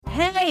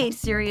Hey,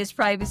 serious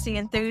privacy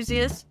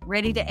enthusiasts,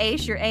 ready to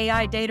ace your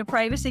AI data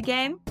privacy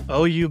game?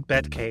 Oh, you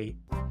bet, Kay.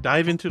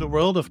 Dive into the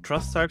world of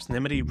TrustArc's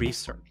Nimity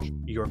Research,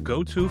 your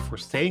go-to for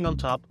staying on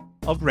top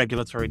of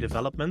regulatory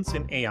developments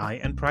in AI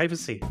and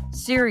privacy.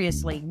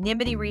 Seriously,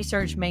 Nimity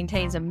Research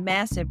maintains a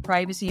massive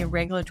privacy and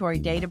regulatory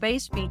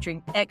database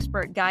featuring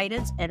expert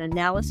guidance and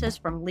analysis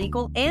from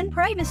legal and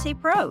privacy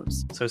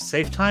pros. So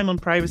save time on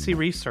privacy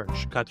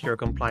research, cut your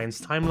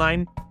compliance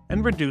timeline,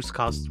 and reduce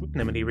costs with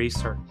Nimity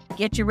Research.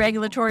 Get your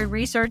regulatory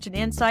research and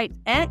insights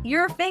at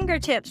your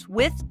fingertips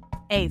with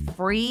a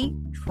free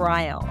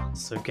trial.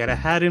 So get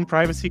ahead in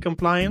privacy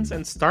compliance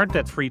and start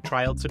that free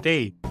trial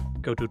today.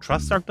 Go to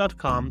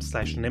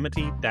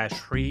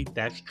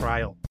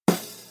trustarc.com/nimity-free-trial.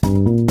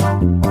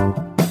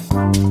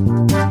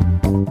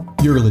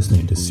 You're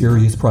listening to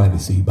Serious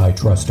Privacy by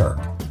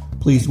TrustArc.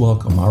 Please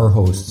welcome our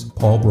hosts,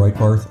 Paul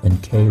Breitbarth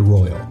and Kay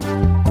Royal.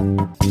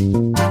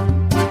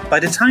 By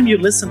the time you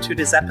listen to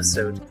this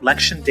episode,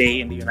 Election Day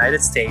in the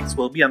United States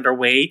will be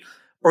underway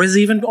or is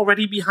even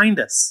already behind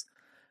us.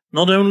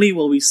 Not only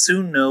will we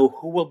soon know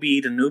who will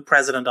be the new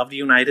president of the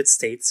United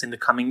States in the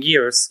coming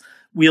years,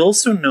 we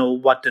also know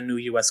what the new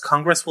US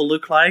Congress will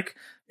look like,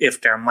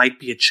 if there might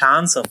be a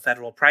chance of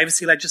federal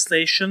privacy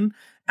legislation,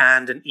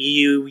 and an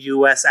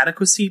EU-US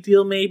adequacy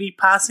deal may be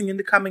passing in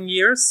the coming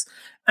years,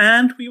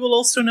 and we will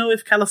also know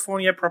if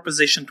California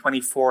Proposition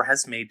 24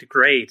 has made the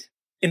grade.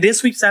 In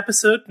this week's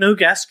episode, no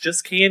guest,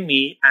 just Kay and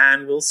me,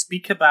 and we'll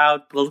speak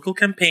about political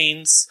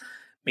campaigns,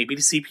 maybe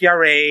the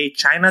CPRA,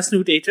 China's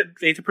new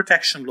data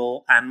protection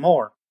law, and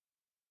more.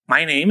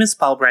 My name is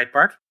Paul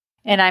Breitbarth.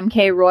 And I'm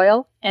Kay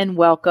Royal, and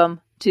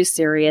welcome to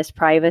Serious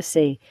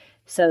Privacy.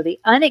 So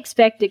the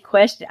unexpected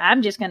question,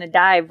 I'm just going to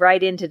dive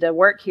right into the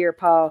work here,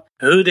 Paul.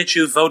 Who did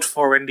you vote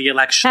for in the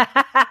election?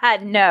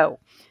 No.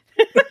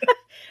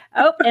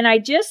 Oh, and I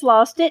just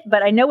lost it,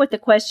 but I know what the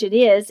question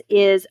is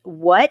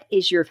what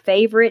is your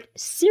favorite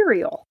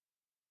cereal?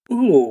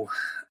 Ooh,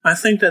 I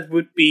think that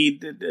would be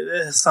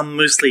some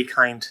muesli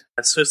kind.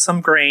 So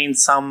some grain,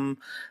 some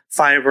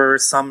fiber,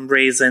 some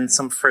raisins,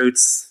 some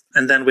fruits,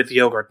 and then with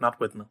yogurt, not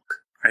with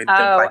milk.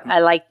 I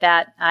like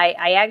that.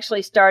 I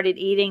actually started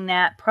eating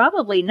that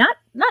probably not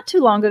too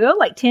long ago,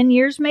 like 10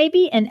 years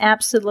maybe, and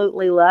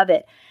absolutely love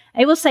it.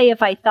 I will say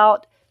if I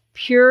thought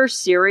pure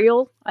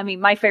cereal, I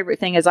mean, my favorite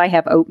thing is I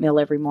have oatmeal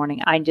every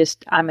morning. I'm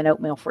an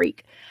oatmeal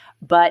freak.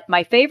 But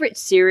my favorite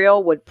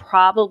cereal would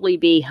probably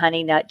be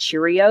Honey Nut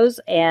Cheerios,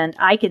 and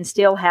I can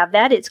still have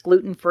that. It's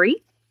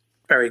gluten-free.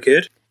 Very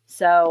good.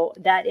 So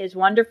that is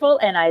wonderful,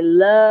 and I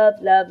love,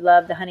 love,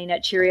 love the Honey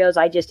Nut Cheerios.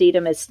 I just eat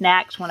them as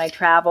snacks when I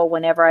travel.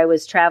 Whenever I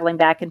was traveling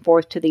back and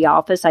forth to the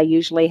office, I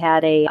usually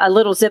had a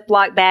little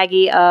Ziploc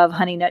baggie of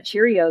Honey Nut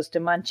Cheerios to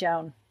munch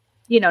on.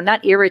 You know,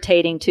 not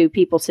irritating to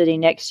people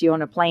sitting next to you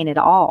on a plane at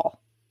all.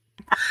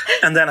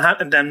 And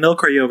then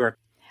milk or yogurt?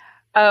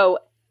 Oh,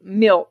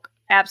 milk,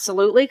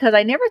 absolutely, because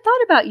I never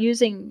thought about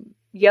using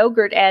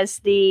yogurt as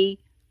the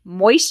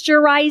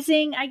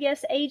moisturizing, I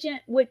guess,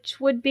 agent, which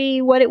would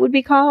be what it would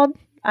be called.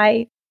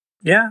 I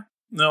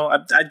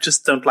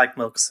just don't like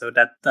milk, so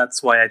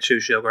that's why I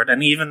choose yogurt.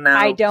 And even now,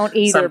 I don't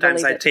either.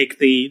 Sometimes I take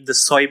the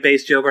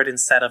soy-based yogurt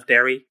instead of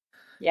dairy.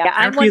 Yeah,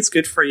 apparently it's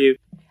good for you.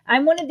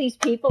 I'm one of these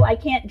people. I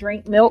can't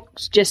drink milk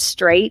just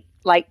straight.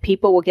 Like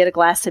people will get a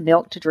glass of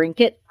milk to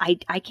drink it.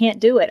 I can't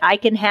do it. I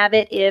can have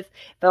it if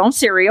on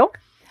cereal.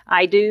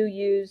 I do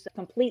use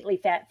completely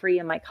fat-free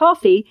in my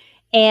coffee.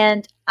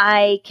 And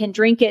I can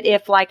drink it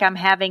if, like, I'm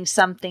having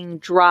something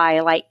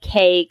dry, like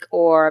cake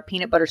or a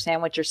peanut butter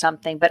sandwich or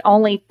something, but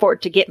only for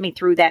it to get me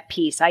through that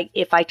piece.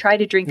 If I try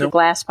to drink the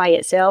glass by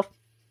itself,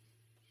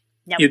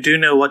 no. You do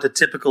know what a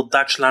typical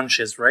Dutch lunch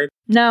is, right?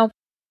 No.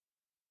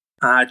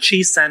 A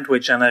cheese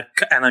sandwich and a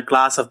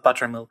glass of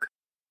buttermilk.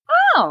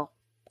 Oh,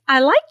 I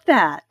like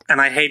that.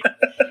 And I hate it.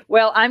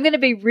 Well, I'm going to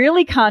be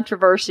really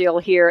controversial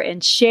here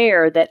and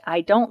share that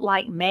I don't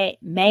like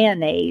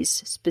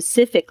mayonnaise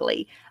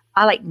specifically.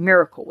 I like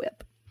Miracle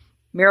Whip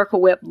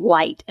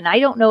Light. And I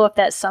don't know if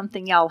that's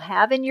something y'all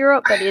have in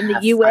Europe, but in the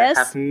U.S.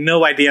 I have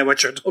no idea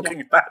what you're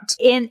talking about.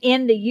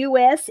 In the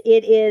U.S.,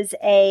 it is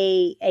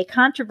a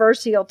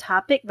controversial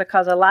topic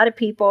because a lot of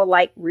people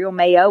like real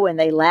mayo and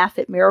they laugh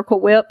at Miracle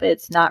Whip.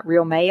 It's not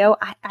real mayo.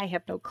 I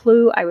have no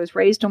clue. I was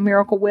raised on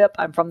Miracle Whip.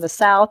 I'm from the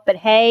South. But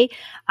hey,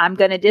 I'm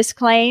going to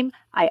disclaim,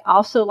 I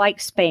also like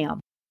Spam.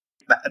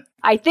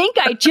 I think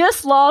I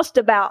just lost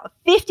about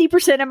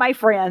 50% of my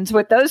friends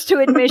with those two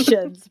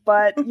admissions,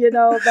 but you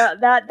know,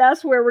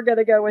 that's where we're going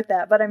to go with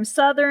that. But I'm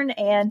Southern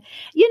and,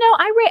 you know,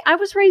 I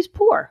was raised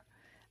poor.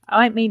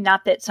 I mean,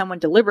 not that someone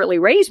deliberately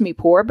raised me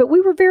poor, but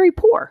we were very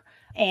poor.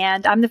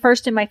 And I'm the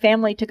first in my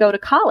family to go to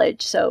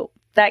college. So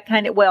that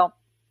kind of,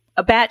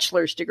 a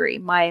bachelor's degree.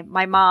 My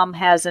mom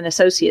has an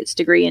associate's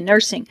degree in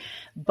nursing,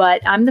 but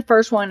I'm the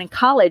first one in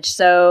college.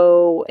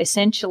 So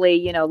essentially,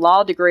 you know,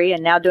 law degree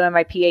and now doing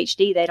my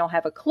PhD, they don't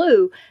have a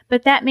clue.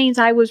 But that means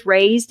I was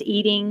raised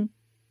eating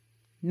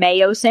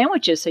mayo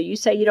sandwiches. So you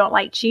say you don't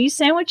like cheese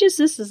sandwiches?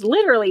 This is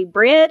literally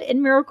bread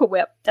and Miracle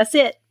Whip. That's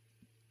it.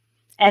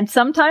 And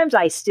sometimes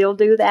I still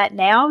do that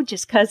now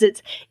just because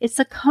it's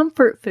a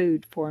comfort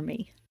food for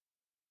me.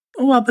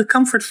 Well, but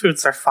comfort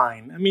foods are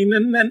fine. I mean,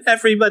 and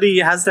everybody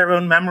has their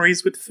own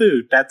memories with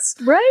food. That's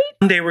right.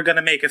 One day we're going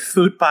to make a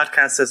food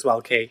podcast as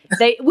well, Kay.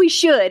 We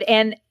should.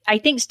 And I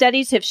think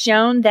studies have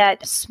shown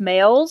that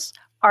smells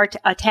are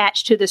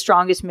attached to the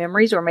strongest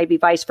memories, or maybe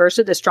vice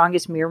versa. The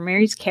strongest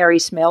memories carry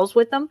smells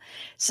with them.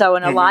 So,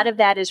 and a lot of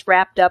that is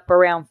wrapped up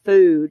around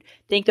food.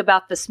 Think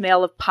about the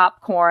smell of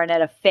popcorn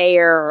at a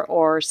fair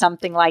or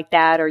something like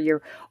that,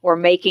 or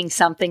making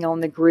something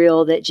on the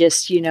grill that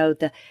just,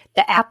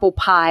 the apple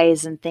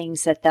pies and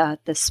things that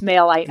the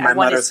smell. My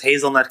mother's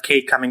hazelnut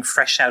cake coming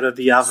fresh out of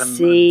the oven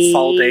in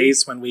fall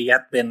days when we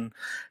had been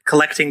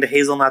collecting the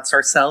hazelnuts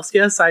ourselves.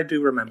 Yes, I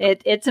do remember.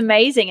 It's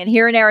amazing. And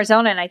here in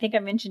Arizona, and I think I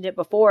mentioned it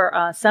before,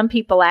 some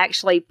people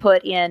actually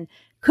put in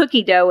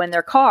cookie dough in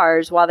their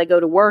cars while they go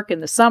to work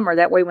in the summer.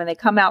 That way, when they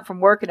come out from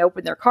work and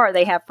open their car,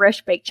 they have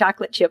fresh baked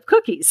chocolate chip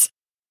cookies.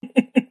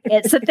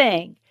 It's a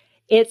thing.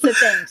 It's a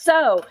thing.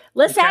 So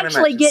let's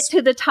actually get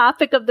to the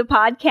topic of the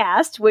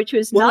podcast, which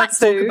was let's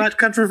talk about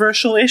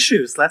controversial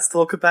issues. Let's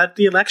talk about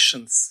the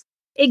elections.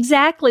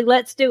 Exactly.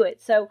 Let's do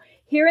it. So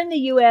here in the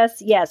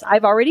U.S., yes,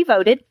 I've already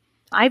voted.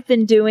 I've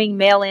been doing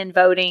mail-in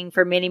voting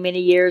for many, many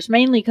years,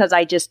 mainly because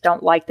I just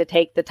don't like to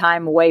take the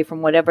time away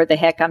from whatever the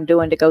heck I'm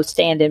doing to go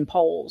stand in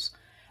polls.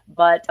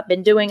 But I've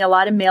been doing a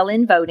lot of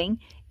mail-in voting,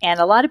 and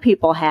a lot of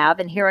people have.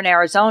 And here in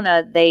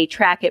Arizona, they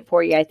track it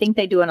for you. I think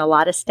they do in a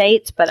lot of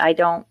states, but I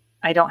don't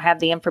have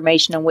the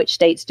information on which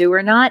states do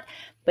or not.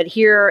 But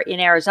here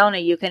in Arizona,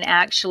 you can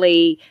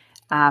actually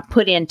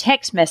put in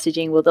text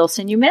messaging. Well, they'll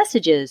send you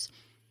messages.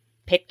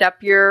 Picked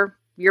up your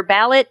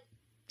ballot.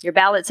 Your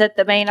ballot's at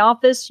the main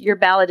office. Your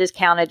ballot is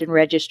counted and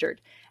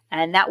registered.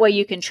 And that way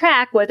you can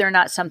track whether or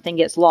not something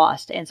gets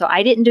lost. And so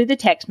I didn't do the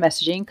text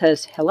messaging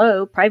because,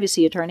 hello,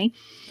 privacy attorney.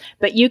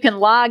 But you can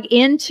log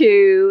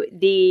into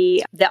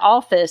the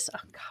office. Oh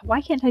God,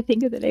 why can't I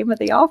think of the name of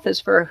the office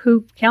for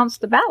who counts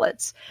the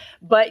ballots?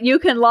 But you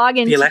can log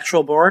into the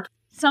electoral board.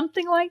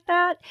 Something like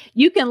that.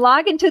 You can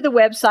log into the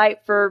website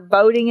for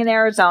voting in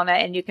Arizona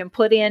and you can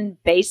put in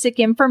basic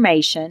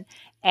information.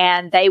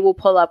 And they will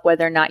pull up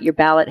whether or not your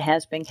ballot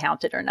has been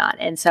counted or not.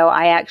 And so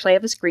I actually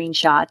have a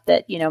screenshot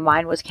that,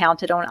 mine was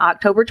counted on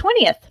October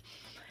 20th.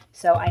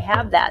 So I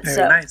have that.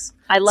 Very nice.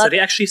 I love. So they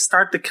actually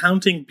start the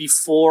counting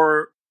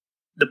before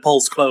the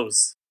polls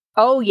close.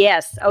 Oh,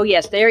 yes.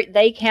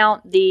 They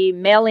count the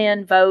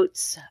mail-in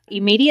votes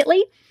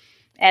immediately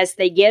as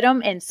they get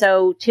them. And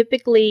so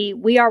typically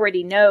we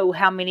already know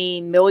how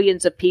many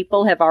millions of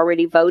people have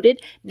already voted.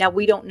 Now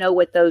we don't know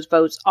what those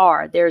votes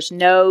are. There's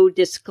no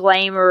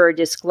disclaimer or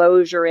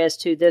disclosure as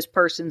to this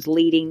person's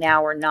leading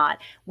now or not.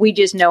 We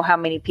just know how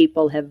many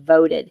people have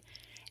voted.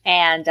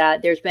 And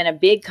there's been a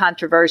big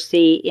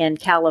controversy in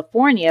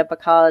California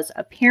because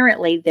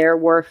apparently there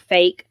were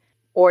fake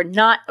or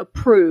not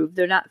approved,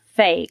 they're not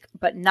fake,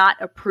 but not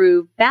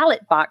approved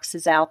ballot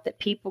boxes out that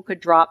people could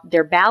drop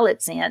their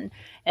ballots in,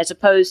 as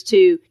opposed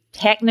to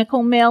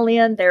technical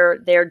mail-in,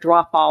 they're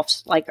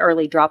drop-offs, like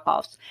early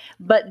drop-offs.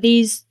 But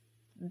these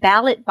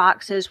ballot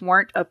boxes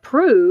weren't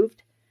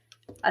approved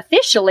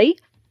officially,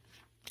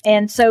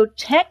 and so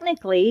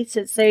technically,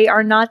 since they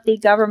are not the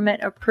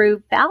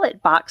government-approved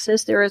ballot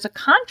boxes, there is a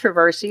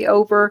controversy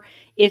over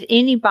if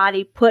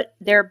anybody put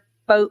their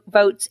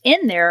votes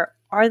in there,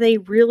 are they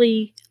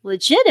really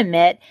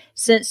legitimate?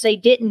 Since they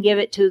didn't give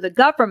it to the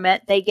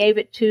government, they gave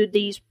it to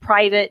these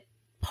private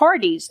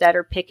parties that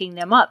are picking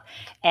them up.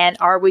 And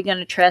are we going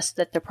to trust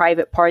that the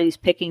private parties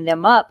picking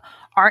them up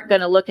aren't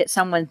going to look at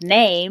someone's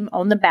name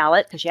on the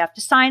ballot, because you have to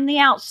sign the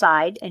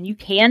outside, and you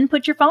can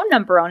put your phone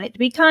number on it to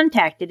be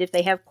contacted if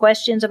they have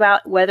questions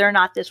about whether or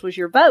not this was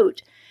your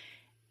vote.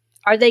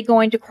 Are they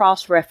going to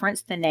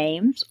cross-reference the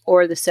names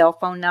or the cell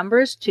phone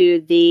numbers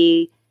to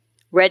the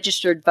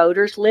registered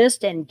voters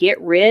list and get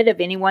rid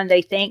of anyone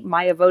they think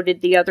might have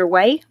voted the other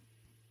way?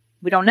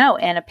 We don't know.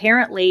 And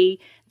apparently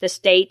the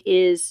state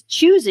is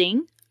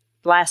choosing,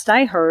 last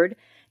I heard,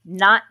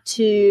 not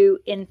to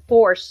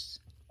enforce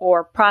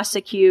or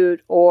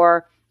prosecute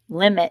or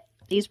limit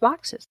these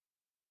boxes.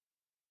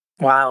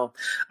 Wow.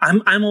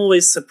 I'm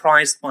always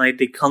surprised by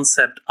the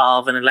concept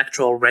of an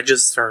electoral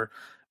register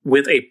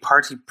with a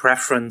party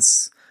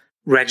preference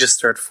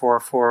registered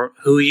for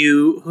who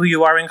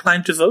you are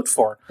inclined to vote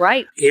for.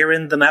 Right. Here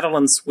in the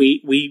Netherlands,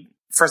 we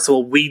first of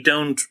all, we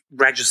don't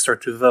register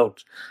to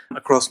vote.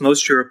 Across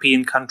most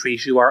European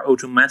countries, you are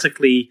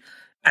automatically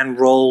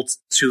enrolled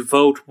to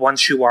vote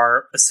once you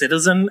are a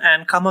citizen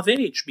and come of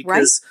age,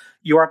 because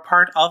you are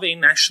part of a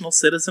national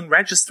citizen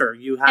register.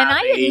 You have, and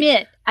I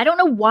admit, I don't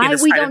know why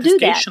we don't do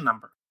that.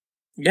 Number.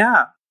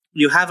 Yeah.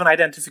 You have an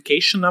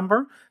identification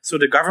number, so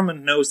the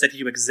government knows that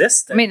you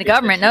exist. I mean, the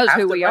government knows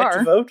who we are.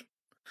 To vote.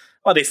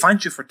 Well, they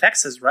find you for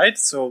taxes, right?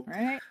 So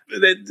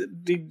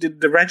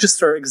the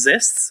register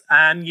exists,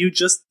 and you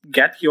just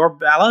get your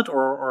ballot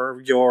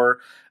or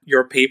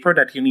your paper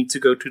that you need to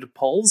go to the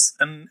polls,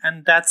 and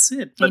that's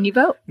it. But and you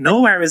vote.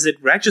 Nowhere is it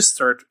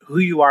registered who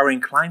you are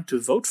inclined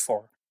to vote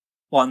for.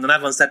 Well, in the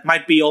Netherlands, that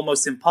might be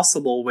almost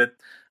impossible with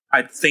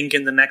I think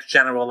in the next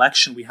general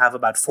election, we have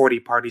about 40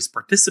 parties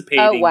participating.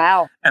 Oh,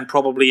 wow. And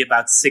probably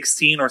about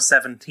 16 or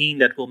 17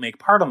 that will make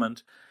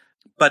parliament.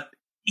 But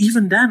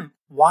even then,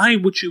 why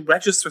would you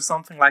register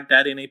something like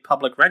that in a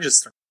public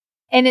register?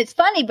 And it's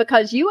funny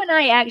because you and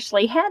I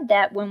actually had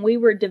that when we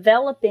were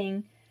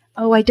developing.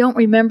 Oh, I don't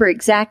remember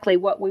exactly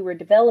what we were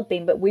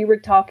developing, but we were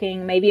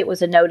talking, maybe it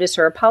was a notice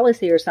or a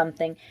policy or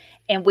something.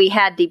 And we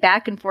had the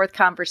back and forth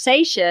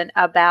conversation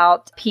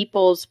about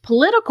people's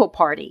political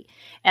party.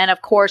 And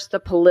of course, the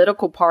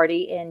political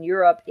party in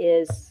Europe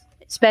is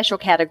special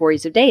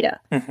categories of data.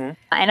 Mm-hmm.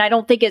 And I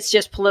don't think it's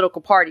just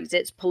political parties.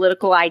 It's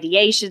political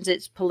ideations.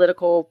 It's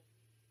political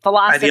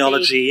philosophy,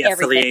 ideology,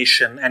 everything.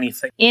 Affiliation,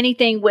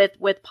 anything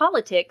with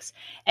politics.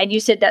 And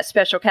you said that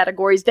special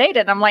categories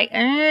data. And I'm like,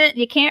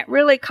 you can't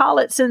really call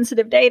it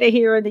sensitive data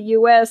here in the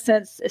U.S.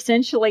 since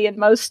essentially in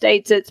most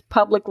states it's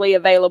publicly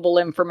available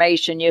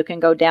information. You can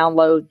go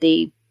download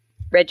the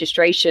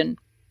registration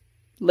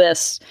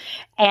lists.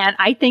 And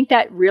I think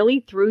that really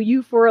threw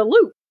you for a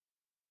loop.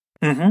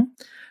 Mm-hmm.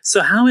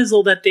 So how is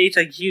all that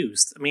data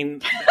used? I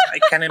mean, I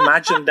can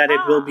imagine that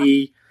it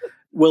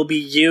will be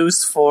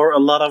used for a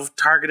lot of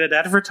targeted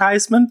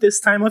advertisement this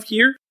time of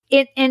year.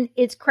 And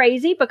it's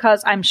crazy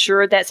because I'm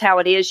sure that's how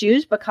it is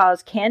used,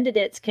 because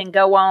candidates can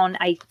go on,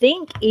 I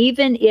think,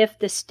 even if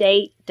the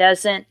state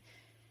doesn't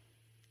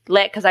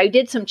because I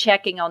did some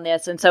checking on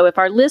this. And so if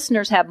our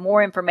listeners have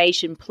more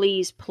information,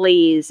 please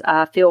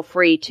feel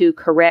free to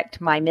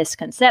correct my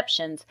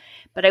misconceptions.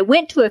 But I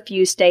went to a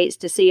few states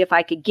to see if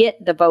I could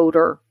get the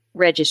voter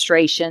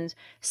registrations.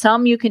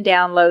 Some you can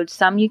download,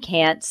 some you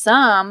can't.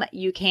 Some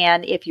you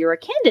can if you're a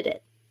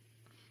candidate.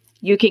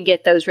 You can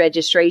get those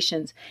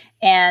registrations.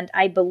 And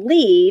I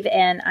believe,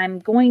 and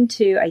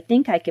I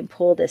think I can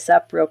pull this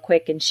up real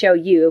quick and show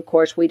you. Of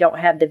course, we don't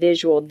have the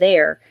visual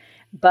there.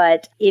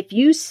 But if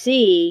you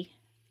see,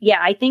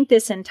 I think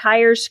this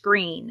entire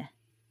screen,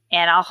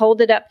 and I'll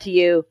hold it up to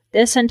you,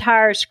 this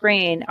entire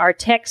screen are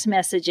text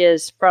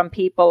messages from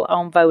people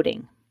on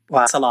voting. Wow,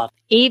 that's a lot.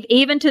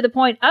 Even to the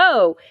point,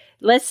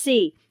 let's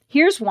see.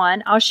 Here's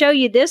one. I'll show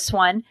you this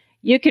one.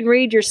 You can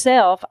read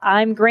yourself.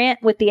 I'm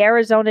Grant with the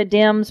Arizona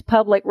Dems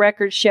Public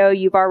Records Show.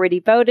 You've already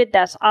voted.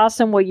 That's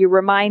awesome. Will you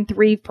remind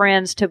 3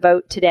 friends to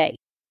vote today?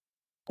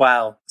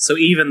 Wow. So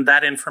even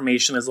that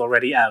information is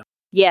already out.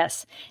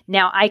 Yes.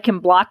 Now I can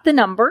block the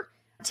number.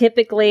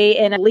 Typically,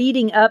 and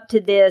leading up to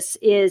this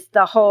is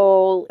the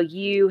whole,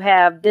 you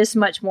have this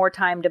much more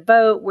time to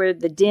vote, where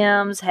the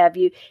Dems have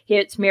you.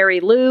 It's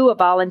Mary Lou, a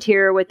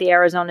volunteer with the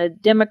Arizona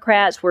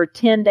Democrats. We're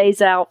 10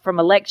 days out from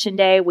Election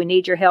Day. We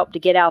need your help to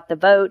get out the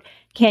vote.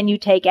 Can you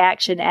take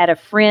action at a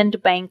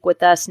friend bank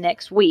with us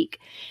next week?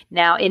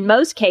 Now, in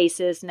most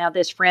cases,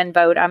 this friend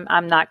vote,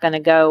 I'm not going to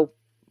go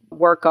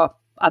work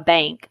a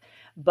bank.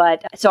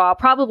 But so I'll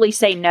probably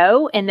say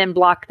no and then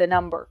block the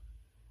number.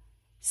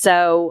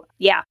 So,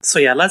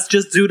 let's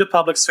just do the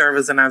public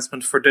service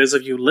announcement for those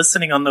of you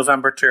listening on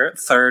November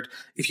 3rd.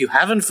 If you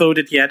haven't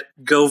voted yet,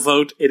 go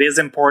vote. It is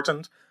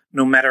important,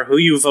 no matter who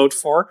you vote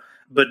for.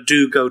 But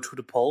do go to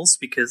the polls,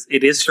 because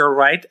it is your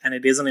right, and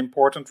it is an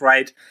important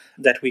right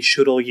that we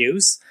should all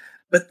use.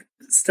 But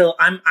still,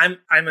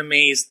 I'm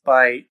amazed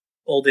by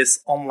all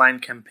this online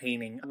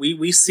campaigning.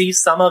 We see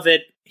some of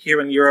it here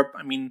in Europe.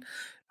 I mean,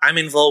 I'm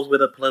involved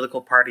with a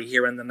political party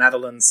here in the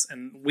Netherlands,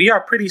 and we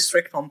are pretty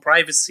strict on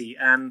privacy,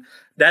 and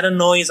that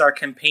annoys our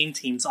campaign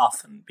teams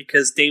often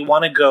because they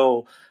want to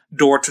go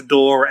door to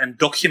door and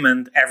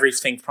document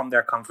everything from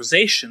their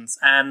conversations.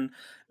 And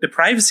the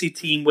privacy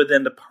team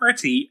within the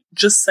party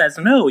just says,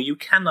 no, you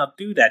cannot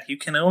do that. You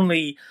can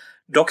only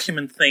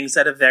document things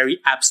at a very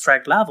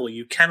abstract level.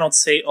 You cannot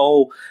say,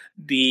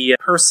 the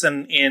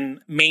person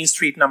in Main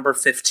Street number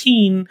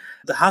 15,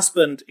 the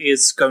husband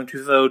is going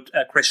to vote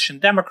a Christian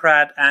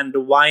Democrat and the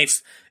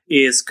wife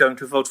is going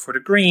to vote for the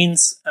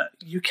Greens.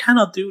 You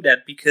cannot do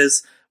that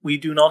because we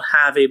do not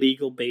have a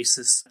legal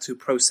basis to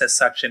process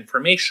such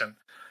information.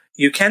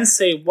 You can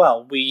say,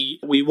 we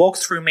walked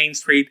through Main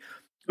Street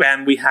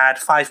and we had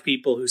 5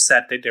 people who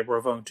said that they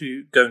were going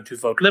to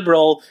vote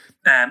Liberal,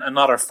 and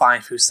another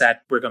 5 who said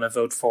we're going to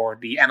vote for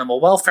the Animal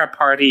Welfare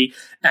Party,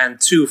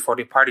 and 2 for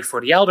the Party for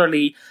the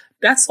Elderly.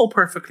 That's all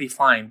perfectly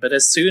fine. But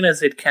as soon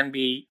as it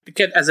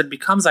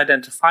becomes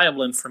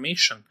identifiable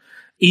information,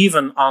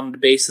 even on the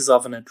basis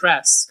of an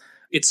address,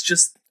 it's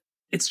just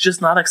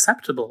not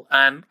acceptable.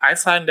 And I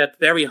find that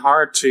very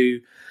hard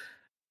to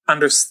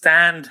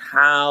understand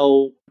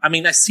how. I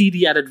mean, I see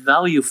the added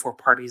value for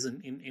parties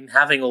in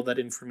having all that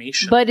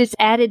information. But it's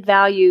added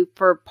value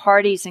for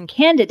parties and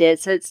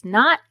candidates. It's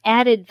not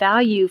added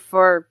value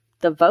for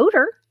the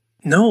voter.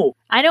 No.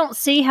 I don't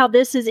see how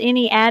this is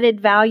any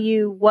added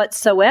value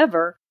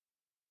whatsoever.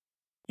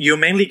 You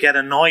mainly get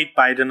annoyed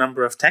by the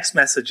number of text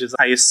messages,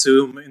 I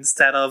assume,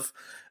 instead of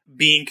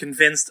being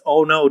convinced,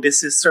 oh no,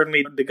 this is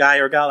certainly the guy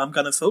or gal I'm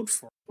going to vote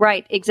for.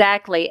 Right,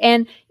 exactly.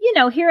 And,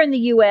 here in the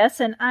U.S.,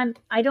 and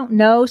I don't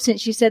know,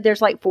 since you said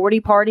there's like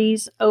 40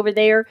 parties over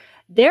there,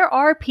 there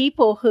are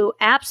people who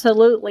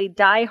absolutely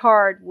die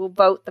hard will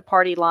vote the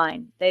party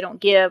line. They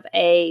don't give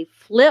a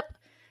flip.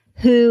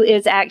 who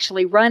is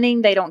actually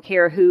running. They don't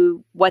care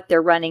what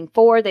they're running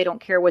for. They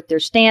don't care what their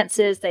stance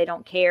is. They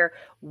don't care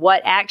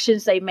what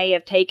actions they may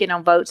have taken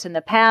on votes in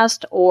the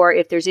past, or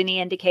if there's any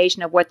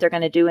indication of what they're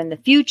going to do in the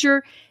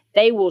future.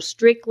 They will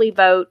strictly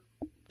vote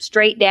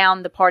straight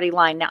down the party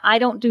line. Now, I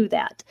don't do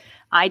that.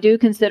 I do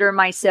consider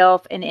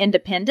myself an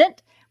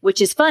independent,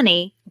 which is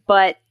funny,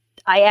 but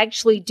I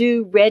actually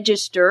do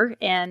register,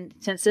 and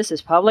since this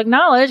is public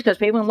knowledge, because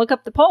people can look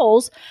up the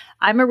polls,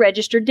 I'm a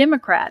registered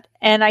Democrat,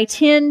 and I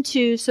tend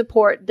to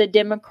support the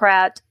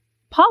Democrat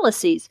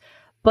policies,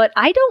 but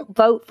I don't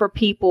vote for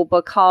people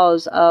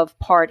because of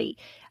party.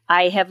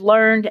 I have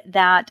learned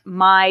that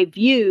my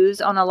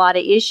views on a lot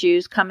of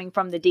issues coming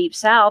from the Deep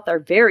South are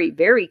very,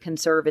 very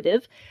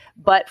conservative,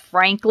 but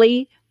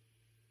frankly,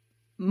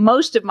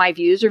 most of my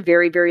views are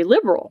very, very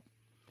liberal.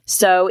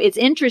 So it's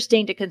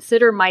interesting to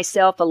consider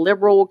myself a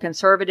liberal,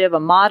 conservative, a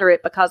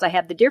moderate because I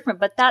have the different,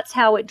 but that's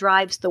how it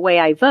drives the way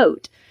I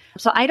vote.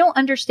 So I don't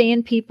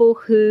understand people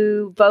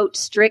who vote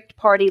strict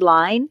party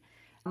line.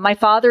 My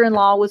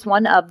father-in-law was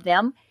one of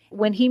them.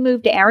 When he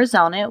moved to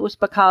Arizona, it was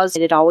because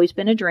it had always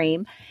been a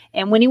dream.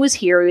 And when he was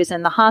here, he was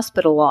in the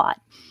hospital a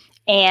lot.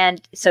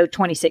 And so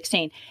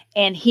 2016,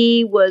 and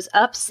he was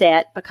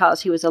upset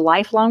because he was a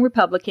lifelong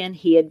Republican.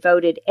 He had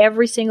voted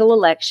every single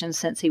election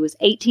since he was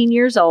 18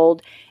 years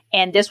old.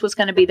 And this was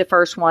going to be the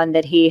first one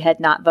that he had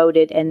not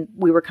voted. And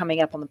we were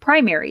coming up on the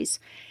primaries.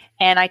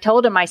 And I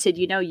told him, I said,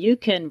 you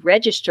can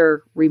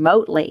register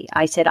remotely.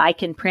 I said, I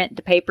can print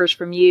the papers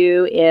from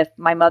you. If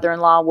my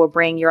mother-in-law will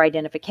bring your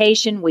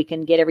identification, we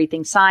can get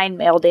everything signed,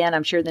 mailed in.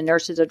 I'm sure the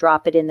nurses will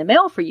drop it in the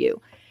mail for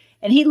you.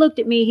 And he looked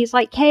at me. He's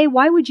like, Kay,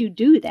 why would you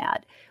do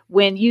that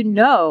when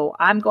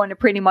I'm going to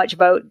pretty much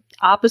vote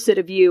opposite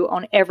of you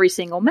on every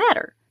single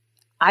matter?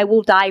 I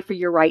will die for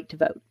your right to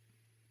vote.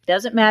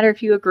 Doesn't matter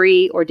if you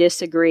agree or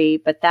disagree,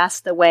 but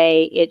that's the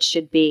way it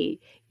should be.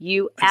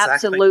 You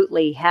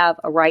absolutely have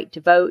a right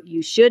to vote.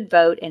 You should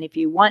vote. And if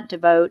you want to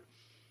vote,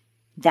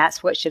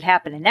 that's what should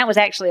happen. And that was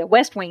actually a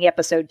West Wing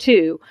episode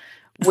too,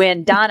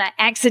 when Donna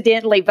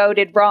accidentally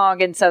voted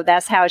wrong. And so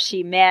that's how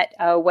she met,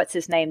 what's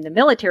his name? The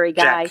military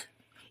guy.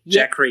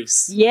 Jack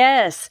Reese.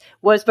 Yes,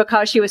 was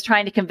because she was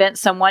trying to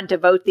convince someone to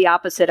vote the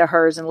opposite of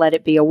hers and let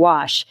it be a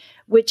wash,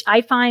 which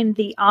I find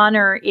the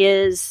honor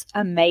is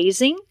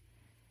amazing.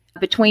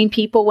 Between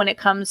people when it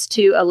comes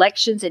to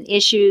elections and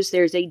issues,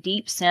 there's a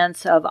deep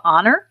sense of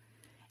honor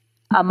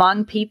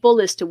among people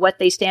as to what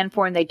they stand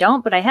for and they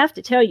don't. But I have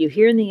to tell you,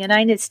 here in the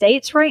United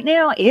States right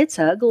now, it's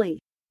ugly.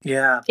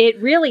 Yeah. It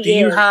really is. Do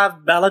you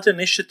have ballot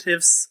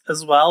initiatives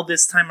as well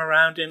this time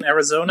around in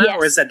Arizona? Yes.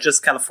 Or is that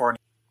just California?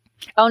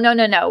 Oh,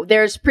 no.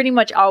 There's pretty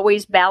much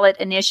always ballot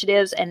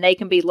initiatives, and they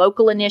can be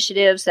local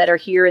initiatives that are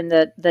here in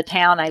the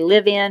town I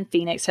live in.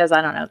 Phoenix has,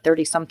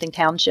 30-something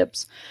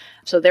townships.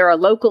 So there are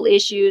local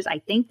issues. I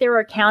think there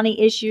are county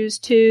issues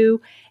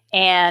too.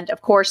 And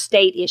of course,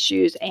 state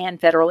issues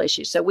and federal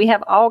issues. So we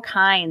have all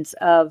kinds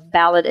of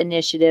ballot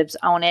initiatives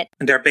on it.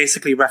 And they're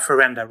basically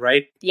referenda,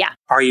 right? Yeah.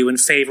 Are you in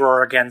favor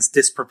or against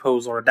this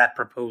proposal or that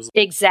proposal?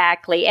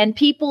 Exactly. And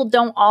people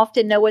don't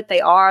often know what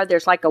they are.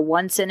 There's like a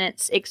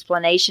one-sentence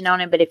explanation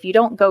on it. But if you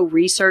don't go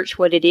research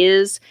what it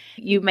is,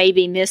 you may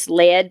be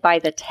misled by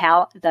the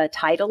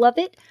title of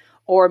it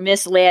or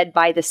misled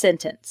by the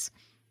sentence.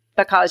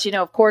 Because,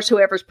 of course,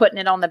 whoever's putting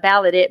it on the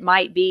ballot, it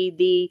might be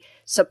the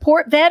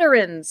Support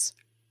Veterans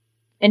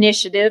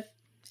initiative.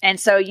 And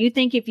so you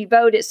think if you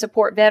vote, it's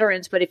support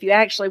veterans, but if you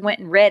actually went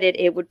and read it,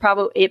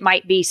 it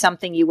might be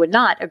something you would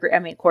not agree. I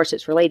mean, of course,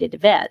 it's related to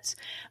vets,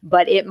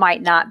 but it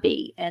might not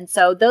be. And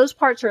so those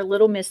parts are a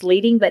little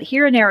misleading. But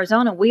here in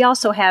Arizona, we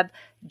also have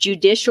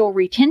judicial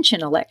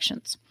retention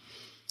elections.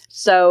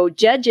 So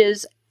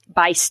judges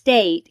by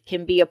state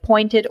can be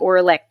appointed or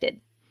elected.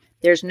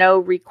 There's no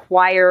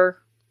require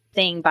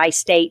thing by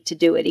state to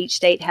do it. Each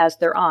state has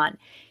their own.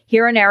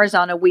 Here in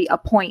Arizona, we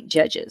appoint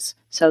judges.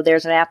 So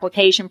there's an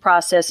application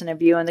process and a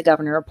review, and the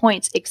governor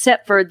appoints,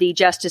 except for the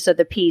justice of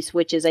the peace,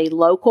 which is a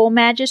local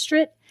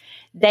magistrate.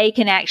 They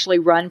can actually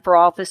run for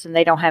office and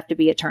they don't have to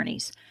be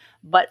attorneys.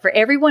 But for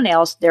everyone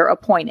else, they're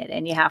appointed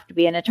and you have to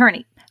be an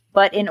attorney.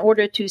 But in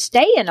order to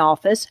stay in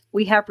office,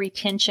 we have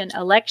retention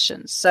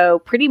elections. So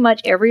pretty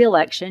much every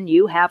election,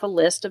 you have a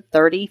list of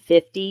 30,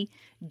 50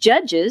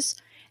 judges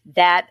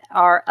that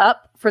are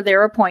up for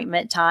their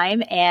appointment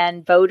time,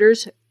 and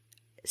voters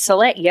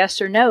select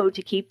yes or no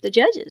to keep the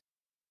judges.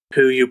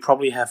 Who you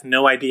probably have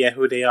no idea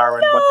who they are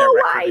and what their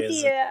record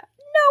is.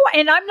 No,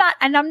 and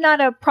I'm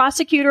not a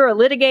prosecutor, a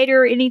litigator,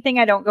 or anything.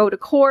 I don't go to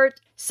court.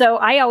 So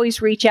I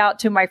always reach out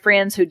to my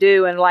friends who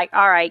do and like,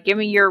 all right, give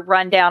me your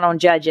rundown on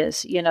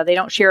judges. They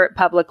don't share it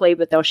publicly,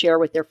 but they'll share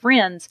with their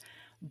friends.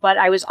 But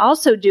I was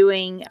also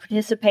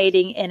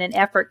participating in an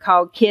effort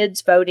called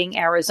Kids Voting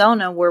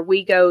Arizona, where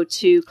we go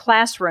to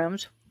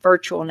classrooms,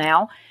 virtual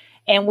now,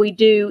 and we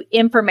do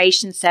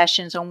information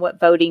sessions on what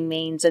voting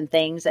means and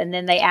things. And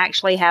then they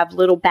actually have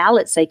little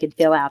ballots they can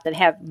fill out that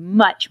have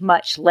much,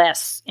 much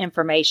less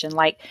information.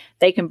 Like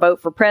they can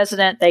vote for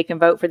president, they can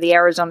vote for the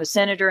Arizona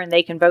senator, and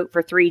they can vote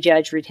for 3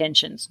 judge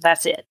retentions.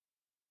 That's it.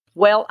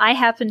 Well, I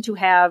happen to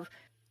have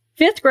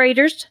 5th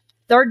graders,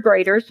 third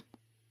graders,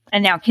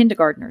 and now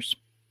kindergartners.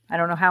 I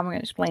don't know how I'm going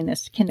to explain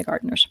this to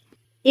kindergartners.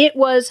 It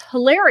was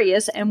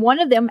hilarious, and one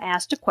of them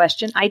asked a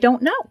question I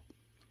don't know.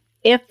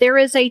 If there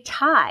is a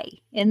tie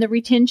in the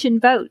retention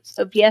votes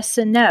of yes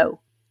and no,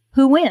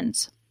 who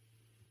wins?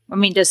 I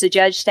mean, does the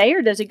judge stay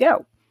or does he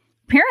go?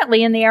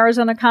 Apparently, in the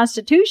Arizona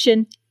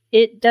Constitution,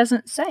 it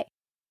doesn't say.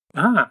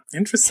 Ah,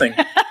 interesting.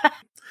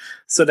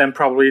 So then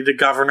probably the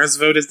governor's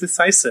vote is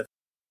decisive.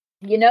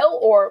 You know,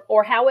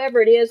 or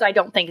however it is, I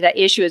don't think that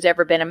issue has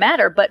ever been a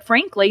matter. But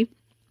frankly,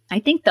 I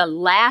think the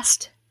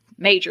last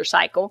major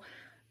cycle,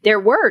 there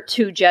were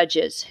 2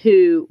 judges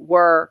who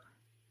were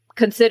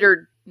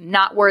considered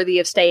not worthy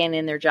of staying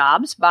in their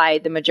jobs by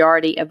the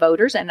majority of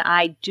voters. And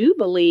I do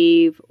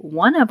believe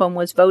one of them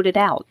was voted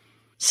out.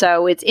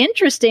 So it's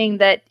interesting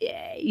that,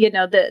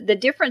 the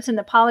difference in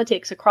the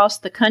politics across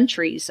the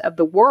countries of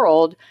the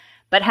world,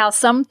 but how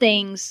some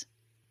things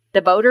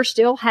the voter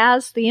still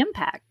has the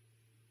impact,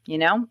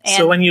 And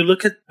so when you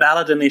look at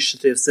ballot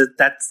initiatives,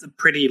 that's a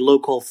pretty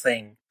local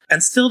thing.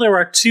 And still there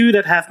are 2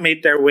 that have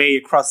made their way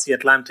across the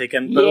Atlantic,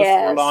 and both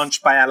were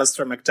launched by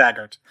Alistair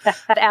Mactaggart.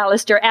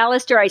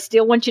 Alistair, I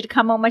still want you to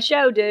come on my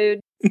show,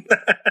 dude.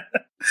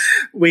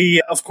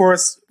 We, of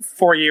course,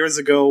 4 years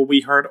ago,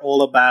 we heard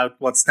all about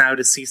what's now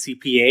the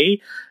CCPA,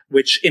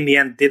 which in the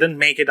end didn't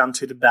make it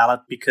onto the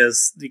ballot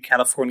because the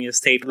California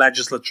state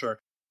legislature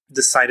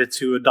decided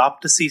to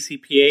adopt the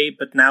CCPA.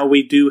 But now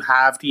we do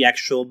have the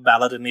actual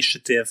ballot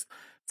initiative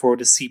for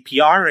the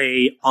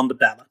CPRA on the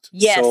ballot.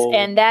 Yes,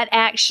 and that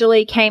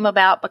actually came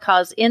about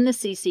because in the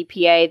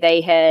CCPA,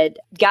 they had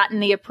gotten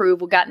the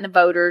approval, gotten the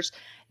voters,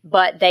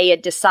 but they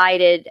had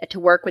decided to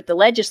work with the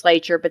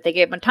legislature, but they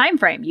gave them a time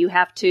frame. You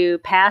have to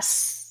pass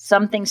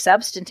something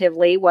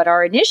substantively, what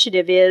our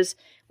initiative is,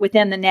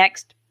 within the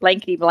next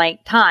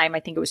blankety-blank time.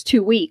 I think it was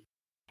 2 weeks.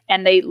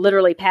 And they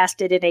literally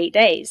passed it in 8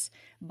 days.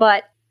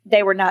 But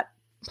they were not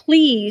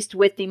pleased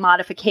with the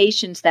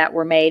modifications that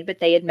were made, but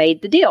they had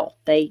made the deal.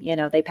 They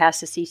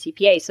passed the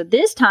CCPA. So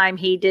this time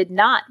he did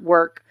not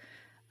work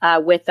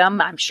with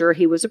them. I'm sure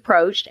he was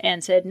approached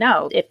and said,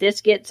 no, if this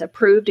gets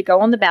approved to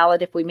go on the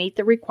ballot, if we meet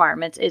the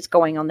requirements, it's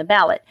going on the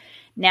ballot.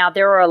 Now,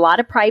 there are a lot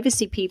of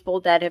privacy people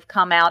that have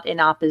come out in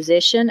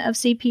opposition of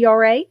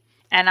CPRA.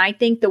 And I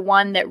think the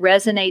one that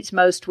resonates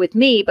most with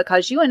me,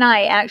 because you and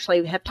I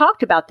actually have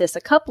talked about this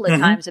a couple of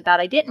times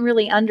about I didn't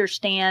really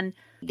understand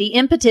the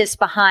impetus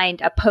behind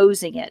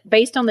opposing it.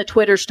 Based on the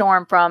Twitter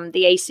storm from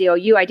the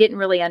ACLU, I didn't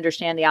really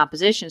understand the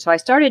opposition. So I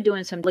started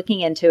doing some looking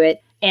into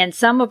it. And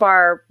some of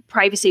our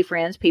privacy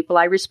friends, people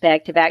I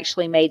respect, have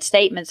actually made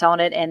statements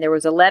on it. And there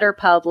was a letter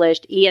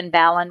published. Ian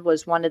Balland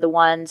was one of the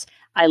ones.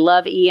 I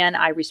love Ian.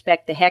 I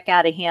respect the heck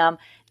out of him.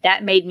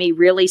 That made me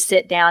really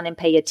sit down and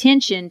pay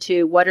attention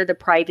to what are the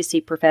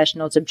privacy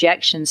professionals'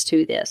 objections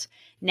to this.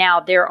 Now,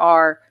 there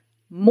are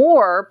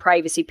more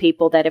privacy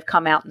people that have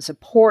come out in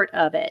support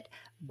of it.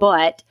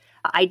 But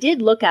I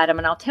did look at them,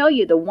 and I'll tell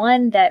you, the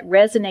one that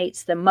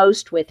resonates the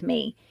most with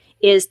me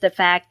is the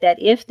fact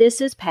that if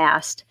this is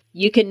passed,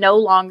 you can no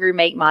longer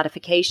make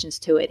modifications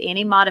to it.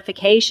 Any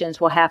modifications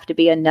will have to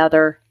be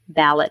another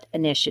ballot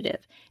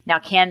initiative. Now,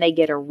 can they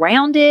get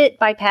around it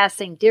by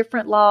passing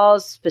different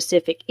laws,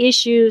 specific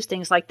issues,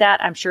 things like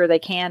that? I'm sure they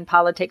can.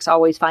 Politics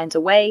always finds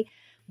a way.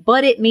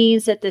 But it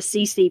means that the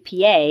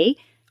CCPA,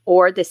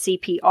 or the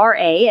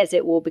CPRA, as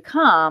it will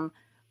become,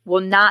 will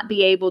not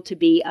be able to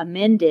be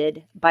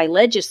amended by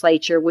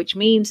legislature, which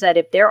means that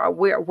if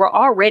we're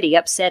already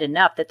upset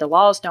enough that the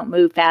laws don't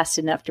move fast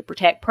enough to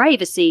protect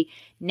privacy,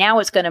 now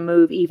it's going to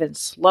move even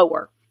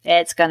slower.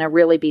 It's going to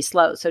really be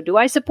slow. So do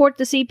I support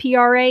the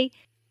CPRA?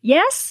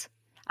 Yes.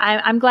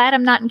 I'm glad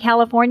I'm not in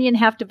California and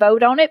have to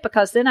vote on it,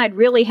 because then I'd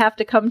really have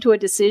to come to a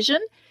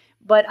decision.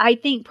 But I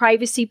think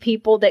privacy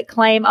people that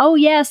claim, oh,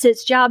 yes,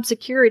 it's job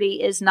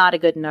security, is not a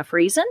good enough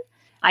reason.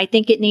 I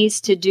think it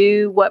needs to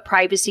do what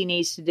privacy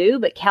needs to do,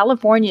 but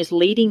California is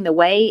leading the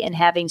way in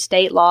having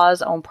state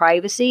laws on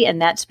privacy,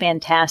 and that's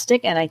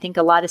fantastic. And I think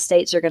a lot of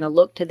states are going to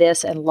look to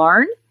this and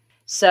learn.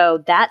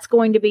 So that's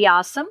going to be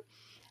awesome.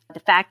 The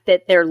fact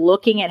that they're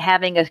looking at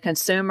having a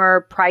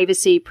consumer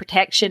privacy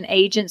protection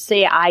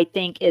agency, I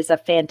think, is a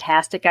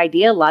fantastic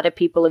idea. A lot of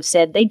people have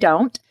said they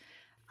don't.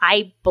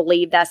 I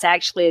believe that's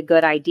actually a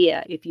good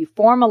idea. If you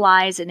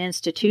formalize an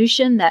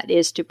institution that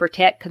is to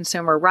protect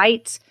consumer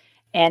rights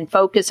and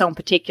focus on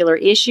particular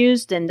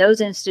issues, then those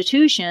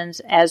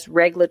institutions, as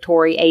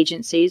regulatory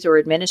agencies or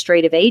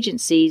administrative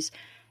agencies,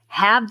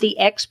 have the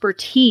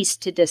expertise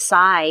to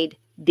decide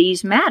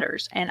these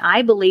matters. And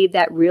I believe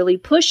that really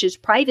pushes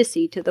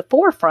privacy to the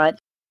forefront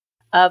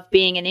of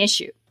being an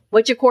issue,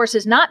 which of course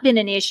has not been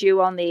an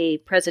issue on the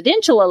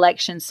presidential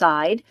election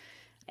side.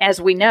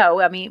 As we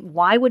know, I mean,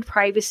 why would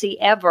privacy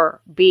ever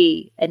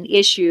be an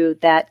issue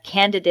that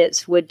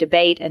candidates would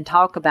debate and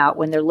talk about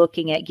when they're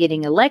looking at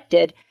getting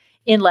elected,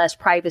 unless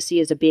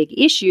privacy is a big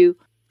issue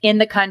in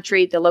the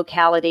country, the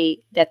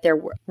locality that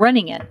they're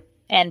running in?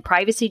 And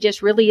privacy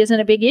just really isn't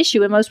a big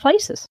issue in most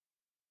places.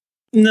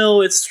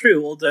 No, it's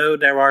true, although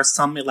there are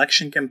some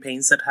election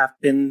campaigns that have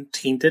been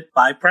tainted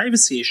by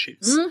privacy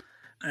issues.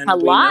 And a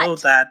we lot. know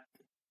that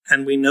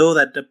And we know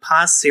that the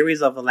past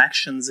series of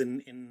elections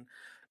in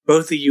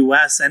both the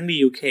US and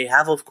the UK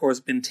have, of course,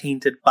 been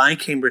tainted by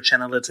Cambridge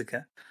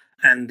Analytica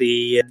and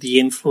the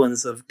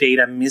influence of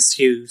data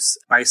misuse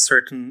by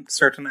certain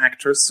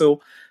actors.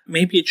 So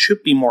maybe it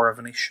should be more of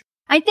an issue.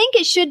 I think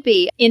it should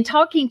be. In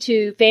talking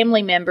to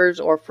family members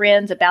or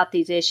friends about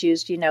these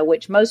issues,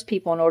 which most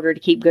people, in order to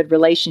keep good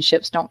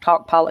relationships, don't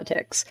talk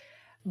politics.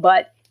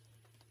 But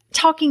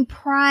talking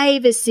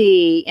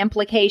privacy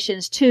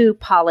implications to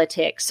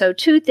politics. So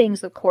 2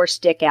 things, of course,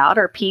 stick out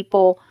are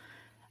people,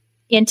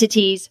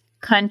 entities,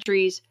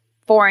 countries,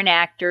 foreign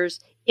actors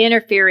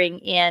interfering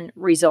in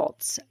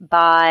results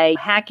by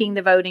hacking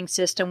the voting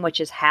system, which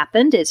has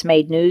happened. It's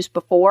made news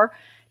before,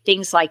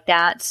 things like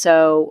that.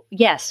 So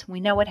yes, we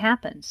know what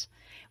happens.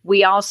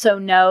 We also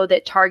know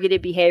that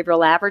targeted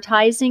behavioral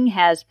advertising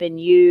has been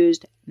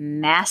used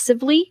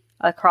massively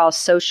across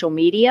social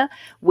media,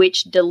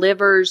 which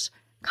delivers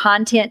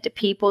content to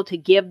people to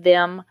give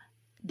them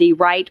the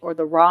right or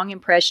the wrong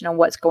impression on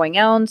what's going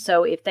on.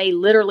 So if they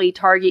literally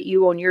target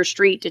you on your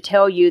street to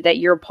tell you that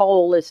your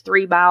poll is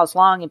 3 miles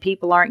long and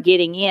people aren't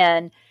getting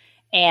in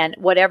and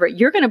whatever,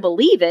 you're going to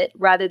believe it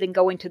rather than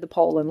going to the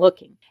poll and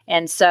looking.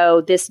 And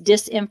so this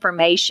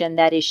disinformation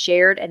that is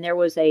shared, and there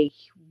was a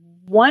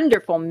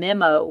wonderful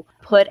memo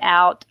put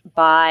out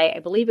by, I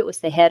believe it was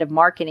the head of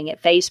marketing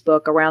at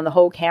Facebook around the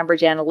whole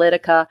Cambridge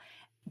Analytica,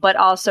 but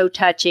also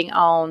touching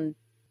on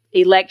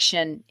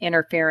election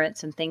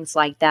interference and things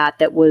like that.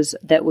 That was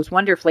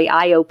wonderfully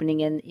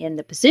eye-opening in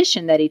the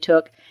position that he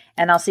took.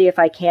 And I'll see if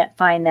I can't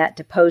find that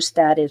to post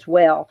that as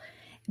well.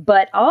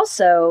 But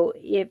also,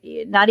 if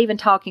not even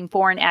talking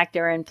foreign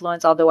actor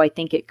influence, although I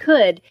think it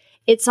could,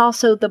 it's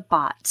also the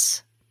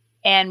bots.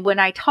 And when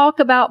I talk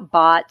about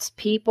bots,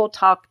 people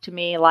talk to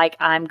me like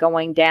I'm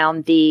going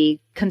down the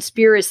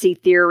conspiracy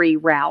theory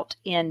route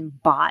in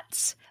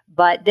bots.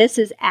 But this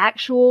is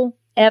actual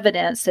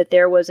evidence that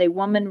there was a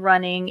woman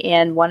running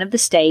in one of the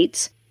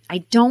states. I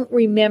don't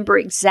remember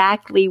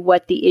exactly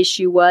what the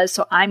issue was,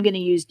 so I'm going to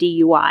use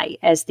DUI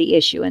as the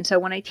issue. And so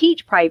when I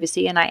teach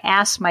privacy and I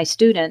ask my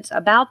students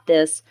about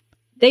this,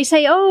 they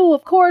say, oh,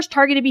 of course,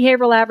 targeted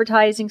behavioral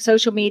advertising,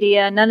 social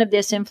media, none of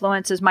this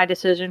influences my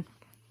decision,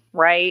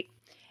 right?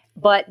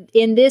 But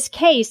in this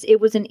case, it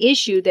was an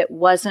issue that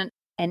wasn't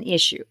an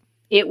issue.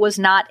 It was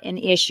not an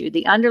issue.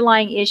 The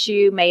underlying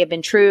issue may have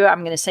been true. I'm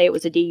going to say it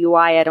was a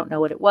DUI. I don't know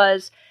what it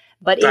was.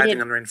 But driving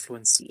under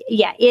influence.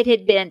 Yeah, it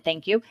had been,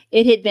 thank you.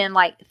 It had been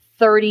like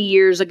 30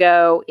 years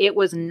ago. It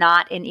was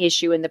not an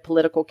issue in the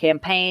political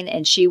campaign,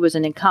 and she was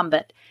an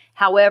incumbent.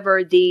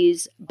 However,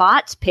 these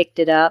bots picked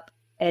it up,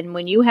 and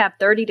when you have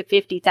 30 to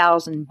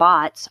 50,000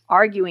 bots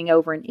arguing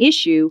over an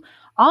issue,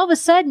 all of a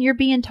sudden you're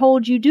being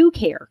told you do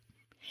care.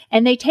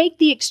 And they take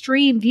the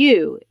extreme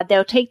view.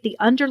 They'll take the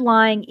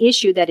underlying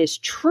issue that is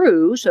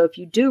true. So if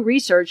you do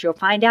research, you'll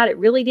find out it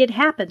really did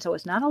happen. So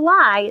it's not a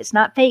lie. It's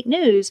not fake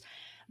news.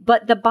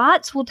 But the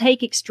bots will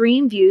take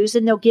extreme views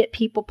and they'll get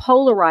people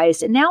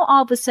polarized. And now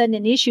all of a sudden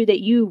an issue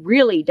that you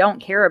really don't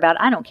care about.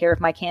 I don't care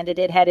if my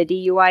candidate had a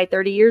DUI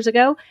 30 years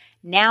ago.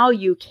 Now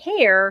you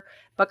care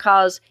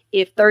because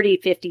if 30,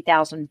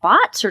 50,000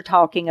 bots are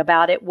talking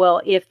about it,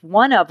 well, if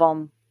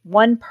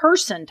one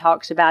person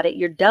talks about it,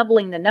 you're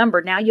doubling the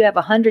number. Now you have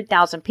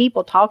 100,000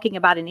 people talking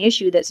about an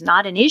issue that's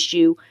not an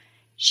issue.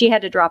 She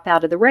had to drop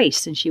out of the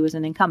race and she was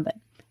an incumbent.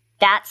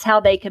 That's how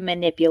they can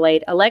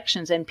manipulate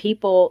elections. And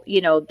people,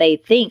 they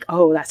think,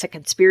 oh, that's a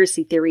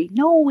conspiracy theory.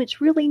 No,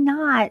 it's really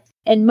not.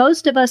 And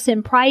most of us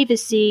in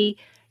privacy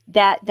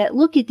that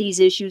look at these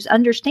issues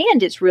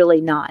understand it's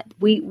really not.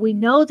 We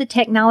know the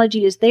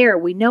technology is there.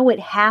 We know it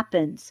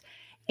happens.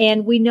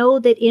 And we know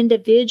that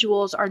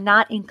individuals are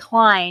not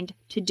inclined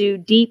to do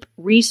deep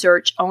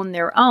research on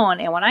their own.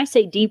 And when I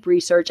say deep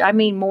research, I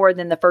mean more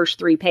than the first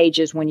 3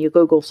 pages when you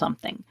Google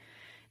something.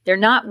 They're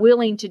not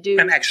willing to do...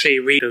 And actually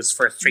read those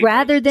first 3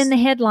 rather pages. Than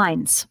the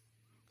headlines.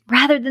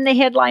 Rather than the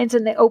headlines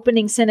in the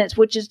opening sentence,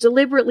 which is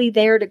deliberately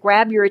there to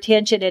grab your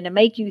attention and to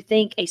make you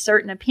think a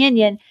certain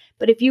opinion.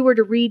 But if you were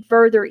to read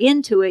further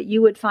into it,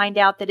 you would find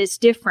out that it's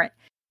different.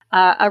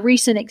 A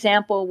recent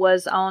example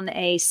was on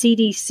a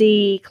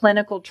CDC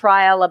clinical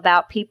trial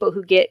about people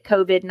who get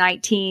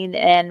COVID-19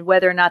 and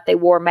whether or not they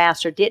wore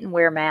masks or didn't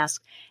wear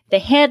masks. The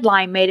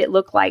headline made it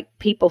look like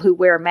people who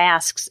wear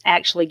masks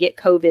actually get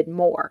COVID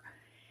more,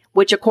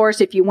 which, of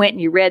course, if you went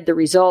and you read the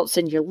results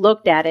and you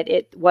looked at it,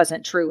 it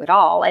wasn't true at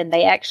all. And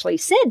they actually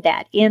said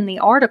that in the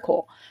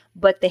article.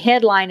 But the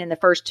headline in the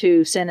first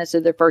 2 sentences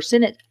of the first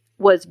sentence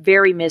was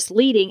very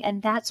misleading,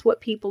 and that's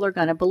what people are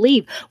going to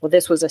believe. Well,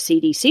 this was a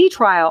CDC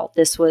trial.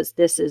 This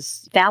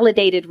is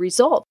validated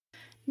result.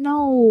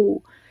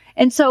 No.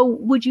 And so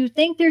would you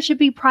think there should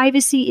be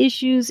privacy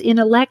issues in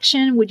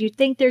election? Would you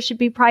think there should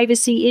be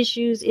privacy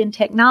issues in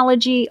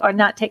technology, or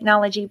not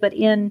technology, but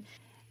in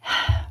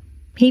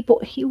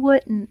people? He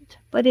wouldn't,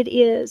 but it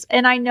is.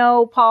 And I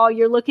know, Paul,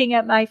 you're looking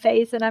at my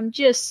face, and I'm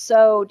just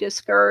so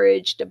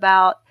discouraged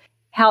about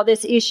how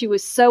this issue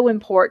is so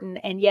important,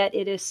 and yet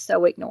it is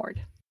so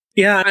ignored.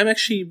 Yeah, I'm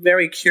actually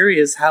very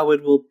curious how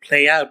it will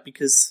play out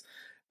because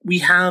we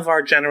have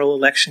our general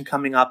election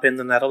coming up in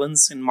the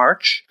Netherlands in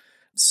March.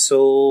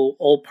 So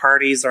all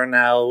parties are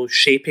now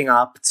shaping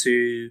up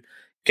to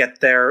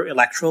get their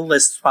electoral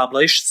lists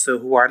published. So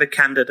who are the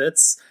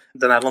candidates?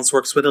 The Netherlands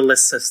works with a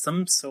list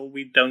system. So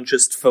we don't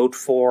just vote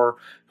for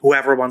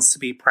whoever wants to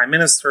be prime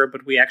minister,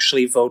 but we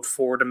actually vote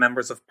for the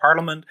members of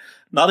parliament,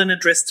 not in a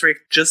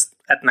district, just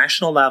at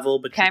national level,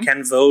 but you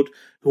can vote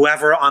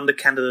whoever on the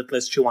candidate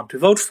list you want to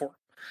vote for.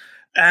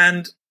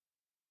 And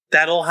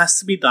that all has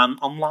to be done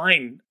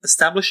online.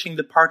 Establishing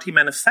the party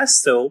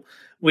manifesto,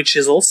 which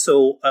is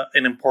also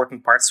an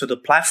important part. So the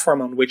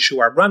platform on which you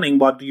are running,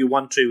 what do you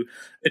want to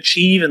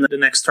achieve in the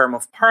next term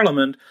of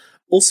parliament?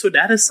 Also,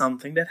 that is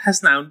something that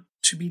has now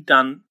to be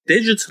done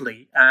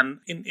digitally. And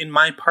in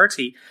my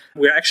party,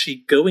 we're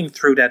actually going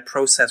through that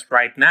process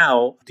right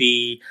now.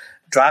 The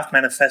draft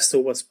manifesto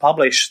was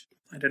published,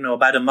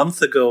 about a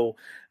month ago,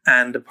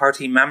 and the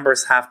party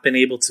members have been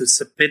able to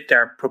submit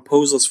their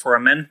proposals for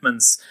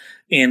amendments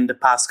in the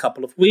past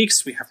couple of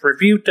weeks. We have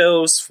reviewed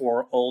those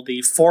for all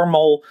the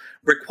formal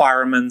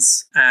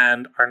requirements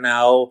and are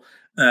now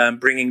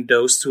bringing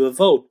those to a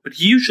vote. But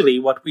usually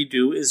what we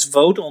do is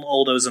vote on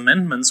all those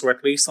amendments, or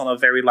at least on a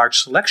very large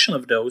selection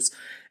of those,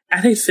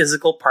 at a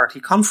physical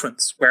party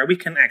conference where we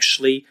can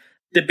actually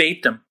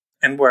debate them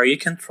and where you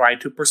can try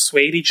to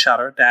persuade each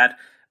other that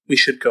we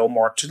should go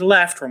more to the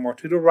left or more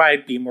to the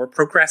right, be more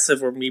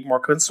progressive or be more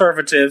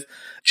conservative,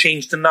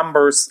 change the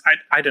numbers.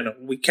 I don't know.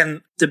 We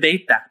can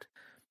debate that.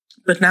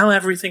 But now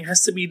everything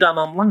has to be done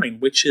online,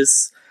 which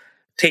is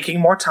taking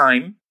more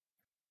time.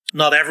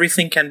 Not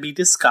everything can be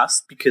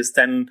discussed because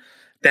then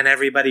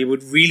everybody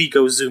would really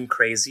go Zoom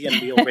crazy.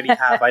 And we already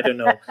have,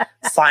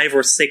 5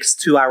 or 6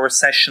 2-hour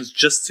sessions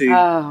just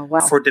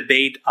for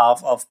debate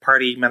of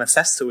party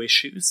manifesto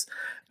issues.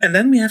 And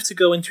then we have to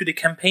go into the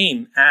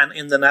campaign. And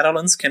in the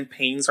Netherlands,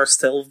 campaigns are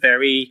still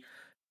very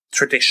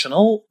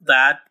traditional,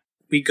 that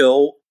we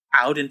go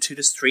out into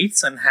the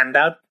streets and hand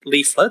out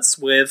leaflets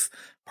with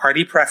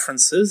party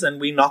preferences, and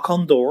we knock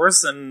on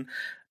doors, and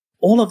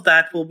all of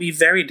that will be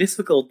very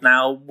difficult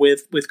now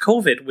with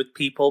COVID, with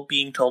people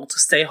being told to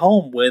stay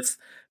home, with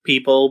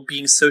people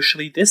being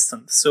socially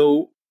distant.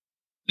 So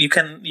you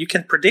can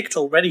predict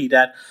already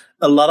that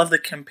a lot of the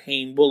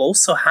campaign will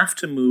also have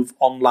to move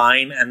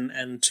online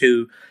and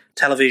to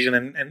television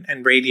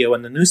and radio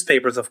and the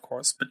newspapers, of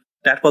course, but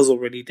that was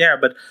already there.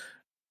 But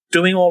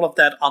doing all of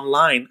that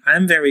online,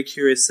 I'm very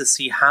curious to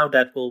see how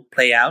that will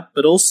play out,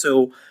 but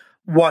also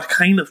what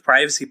kind of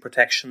privacy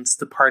protections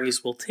the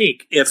parties will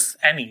take, if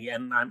any.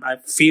 And I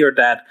fear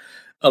that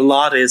a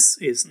lot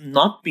is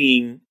not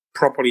being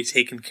properly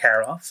taken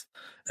care of,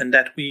 and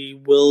that we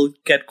will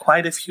get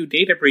quite a few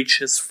data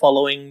breaches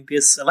following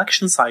this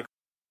election cycle.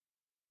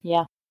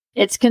 Yeah,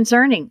 it's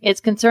concerning. It's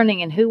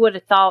concerning. And who would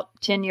have thought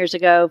 10 years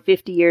ago,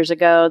 50 years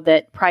ago,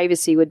 that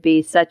privacy would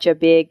be such a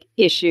big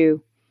issue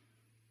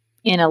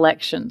in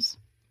elections,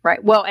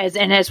 right? Well,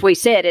 as we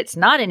said, it's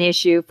not an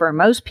issue for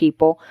most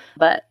people,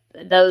 but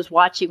those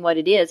watching what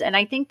it is. And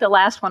I think the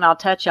last one I'll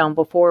touch on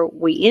before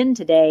we end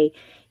today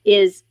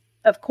is,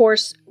 of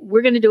course,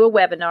 we're going to do a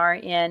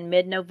webinar in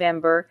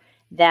mid-November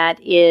that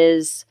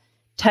is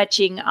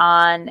touching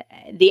on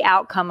the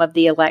outcome of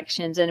the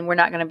elections. And we're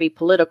not going to be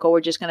political.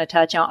 We're just going to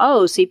touch on,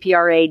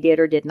 CPRA did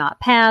or did not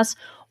pass,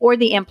 or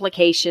the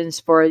implications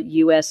for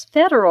U.S.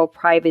 federal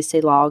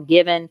privacy law,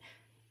 given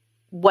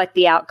what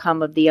the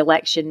outcome of the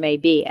election may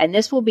be. And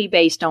this will be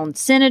based on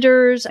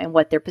senators and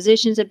what their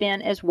positions have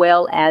been, as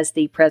well as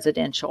the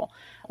presidential,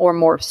 or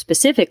more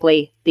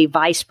specifically, the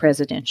vice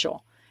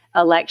presidential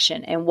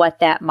election and what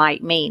that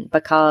might mean,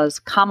 because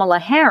Kamala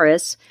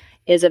Harris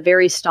is a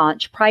very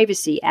staunch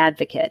privacy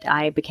advocate.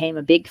 I became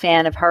a big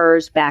fan of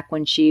hers back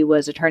when she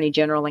was Attorney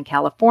General in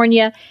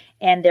California,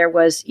 and there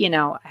was,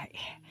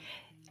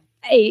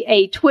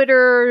 a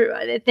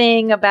Twitter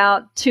thing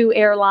about 2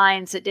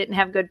 airlines that didn't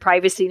have good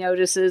privacy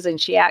notices, and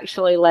she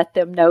actually let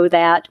them know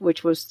that,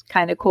 which was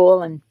kind of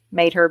cool and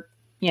made her,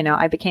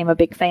 I became a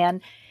big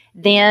fan.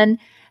 Then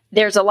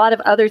there's a lot of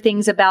other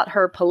things about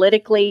her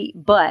politically,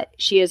 but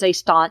she is a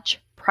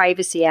staunch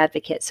privacy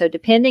advocate. So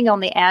depending on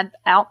the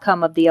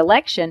outcome of the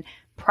election,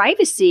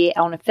 privacy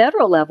on a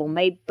federal level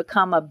may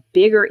become a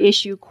bigger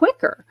issue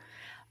quicker,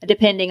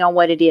 depending on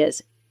what it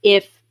is.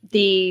 If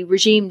the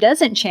regime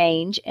doesn't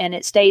change and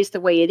it stays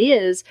the way it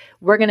is,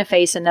 we're going to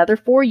face another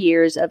 4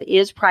 years of,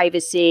 is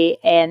privacy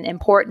an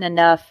important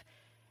enough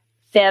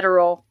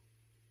federal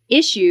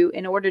issue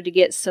in order to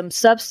get some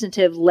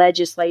substantive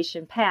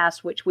legislation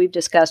passed, which we've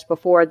discussed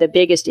before. The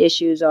biggest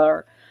issues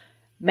are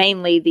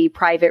mainly the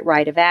private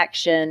right of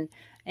action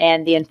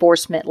and the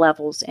enforcement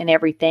levels and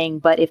everything.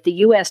 But if the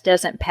U.S.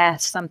 doesn't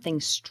pass something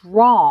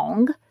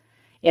strong,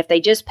 if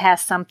they just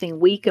pass something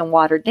weak and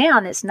watered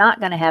down, it's not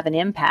going to have an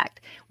impact.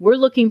 We're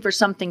looking for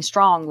something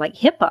strong like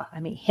HIPAA.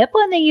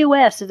 HIPAA in the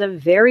U.S. is a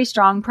very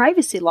strong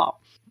privacy law.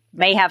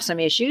 May have some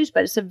issues,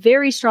 but it's a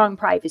very strong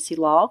privacy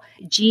law.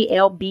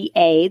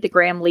 GLBA, the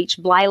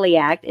Gramm-Leach-Bliley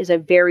Act, is a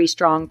very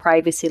strong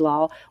privacy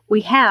law.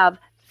 We have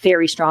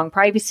very strong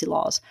privacy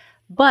laws,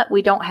 but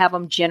we don't have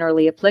them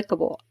generally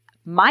applicable.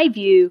 My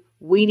view,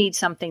 we need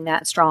something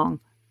that strong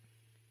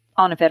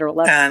on a federal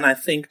level. And I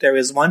think there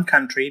is one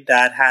country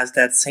that has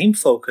that same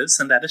focus,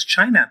 and that is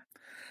China.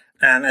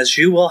 And as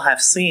you will have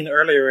seen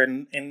earlier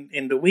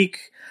in the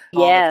week,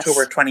 yes. on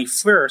October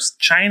 21st,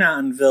 China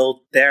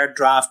unveiled their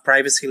draft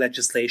privacy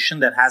legislation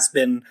that has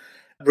been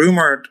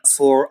rumored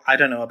for, I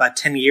don't know, about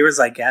 10 years,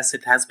 I guess.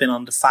 It has been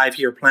on the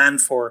 5-year plan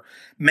for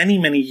many,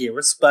 many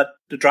years, but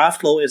the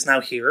draft law is now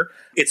here.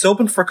 It's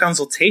open for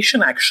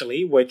consultation,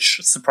 actually,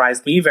 which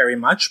surprised me very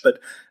much, but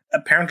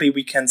apparently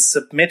we can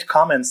submit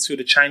comments to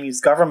the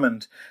Chinese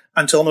government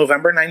until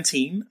November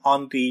 19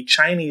 on the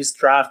Chinese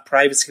draft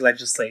privacy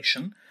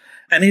legislation.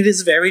 And it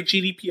is very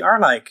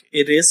GDPR-like.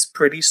 It is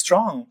pretty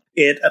strong.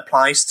 It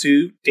applies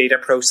to data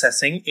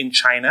processing in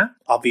China,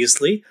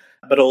 obviously,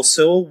 but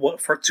also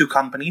to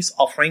companies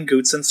offering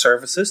goods and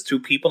services to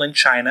people in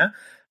China,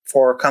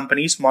 for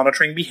companies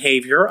monitoring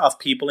behavior of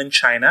people in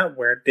China.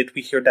 Where did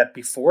we hear that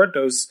before,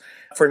 those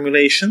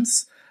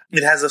formulations?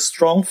 It has a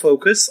strong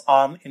focus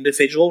on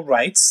individual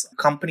rights,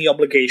 company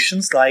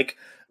obligations like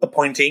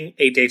appointing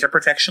a data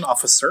protection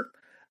officer,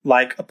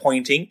 like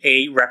appointing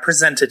a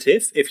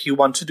representative if you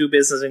want to do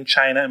business in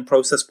China and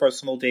process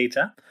personal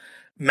data,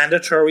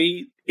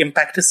 mandatory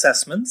impact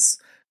assessments,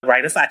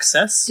 right of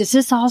access. Does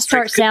this all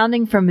start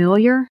sounding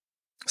familiar?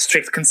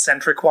 Strict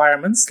consent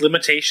requirements,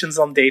 limitations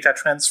on data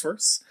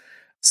transfers.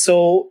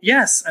 So,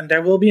 yes, and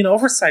there will be an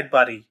oversight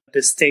body,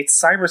 the State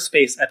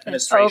Cyberspace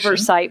Administration. An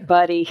oversight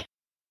buddy.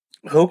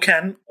 Who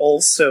can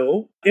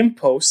also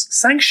impose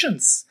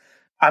sanctions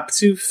up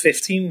to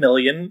 15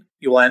 million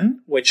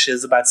yuan, which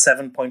is about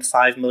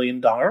 $7.5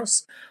 million,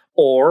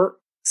 or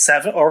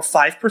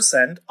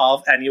 5%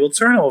 of annual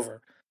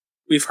turnover.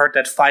 We've heard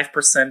that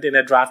 5% in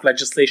a draft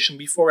legislation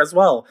before as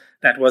well.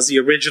 That was the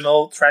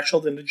original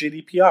threshold in the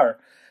GDPR.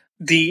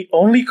 The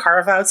only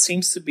carve-out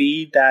seems to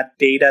be that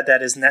data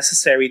that is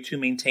necessary to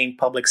maintain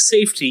public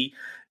safety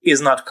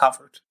is not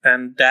covered.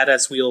 And that,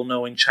 as we all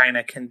know in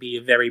China, can be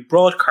a very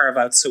broad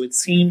carve-out. So it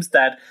seems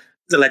that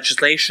the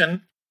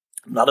legislation,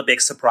 not a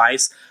big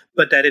surprise,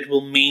 but that it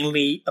will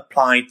mainly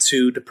apply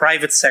to the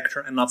private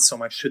sector and not so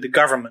much to the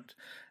government.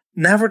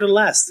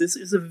 Nevertheless, this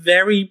is a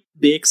very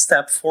big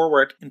step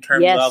forward in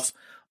terms of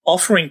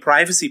offering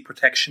privacy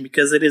protection,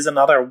 because it is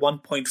another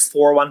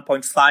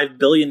 1.5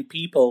 billion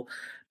people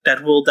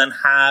that will then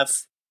have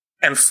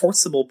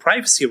enforceable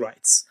privacy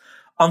rights.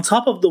 On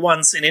top of the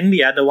ones in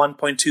India, the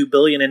 1.2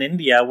 billion in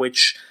India,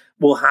 which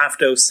will have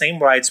those same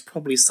rights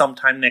probably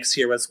sometime next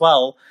year as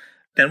well,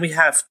 then we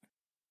have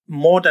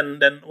more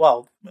than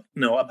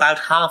about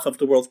half of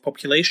the world's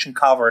population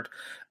covered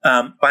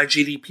by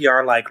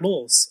GDPR-like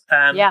laws.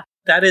 And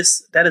that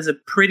is a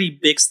pretty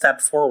big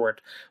step forward.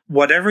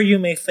 Whatever you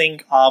may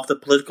think of the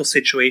political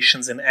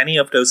situations in any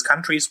of those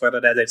countries,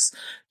 whether that is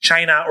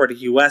China or the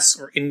US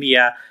or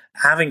India,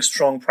 having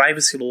strong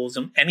privacy laws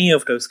in any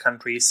of those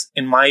countries,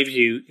 in my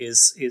view,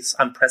 is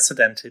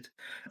unprecedented.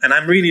 And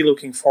I'm really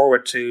looking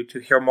forward to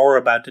hear more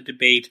about the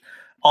debate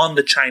on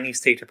the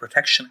Chinese Data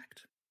Protection Act.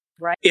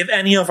 Right. If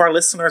any of our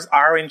listeners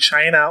are in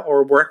China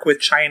or work with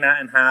China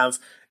and have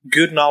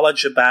good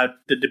knowledge about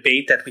the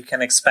debate that we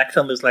can expect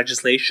on this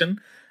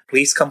legislation,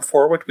 please come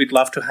forward. We'd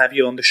love to have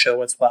you on the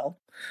show as well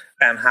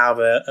and have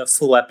a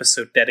full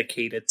episode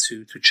dedicated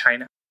to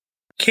China.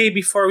 Okay,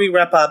 before we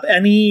wrap up,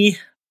 any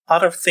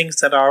other things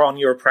that are on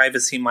your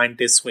privacy mind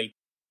this week?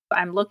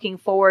 I'm looking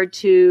forward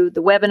to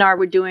the webinar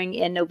we're doing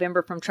in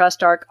November from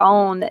TrustArc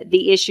on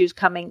the issues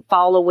coming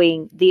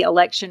following the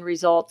election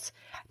results.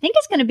 I think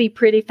it's going to be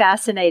pretty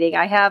fascinating.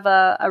 I have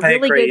I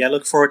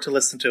look forward to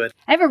listen to it.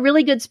 I have a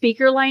really good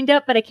speaker lined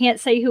up, but I can't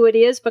say who it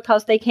is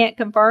because they can't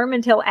confirm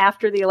until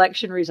after the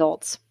election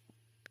results.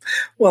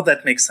 Well,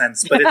 that makes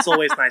sense, but it's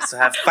always nice to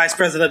have Vice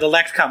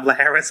President-elect Kamala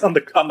Harris on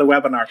the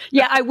webinar.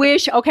 Yeah, I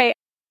wish. Okay.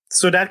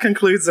 So that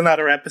concludes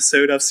another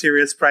episode of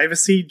Serious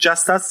Privacy,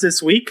 just us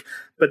this week.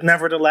 But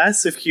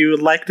nevertheless, if you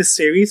like the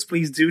series,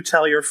 please do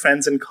tell your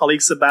friends and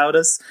colleagues about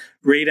us.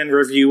 Rate and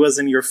review us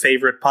in your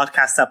favorite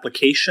podcast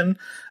application.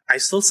 I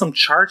saw some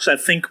charts. I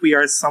think we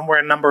are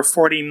somewhere number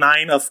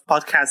 49 of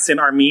podcasts in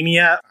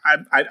Armenia.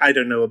 I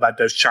don't know about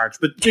those charts,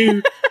 but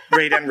do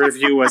rate and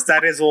review us.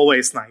 That is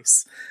always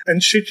nice.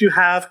 And should you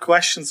have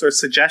questions or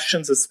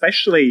suggestions,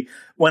 especially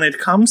when it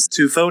comes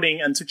to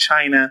voting and to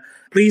China,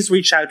 please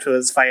reach out to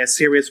us via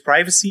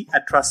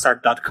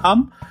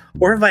seriousprivacy@trustarc.com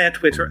or via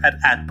Twitter at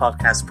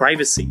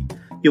 @podcastprivacy.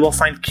 You will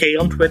find Kay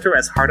on Twitter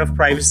as Heart of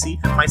Privacy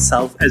and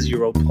myself as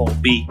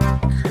EuroPaulB.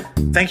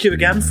 Thank you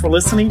again for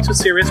listening to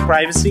Serious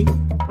Privacy.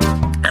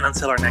 And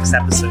until our next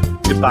episode,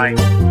 goodbye.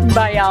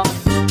 Bye, y'all.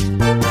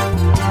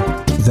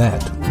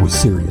 That was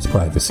Serious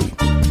Privacy.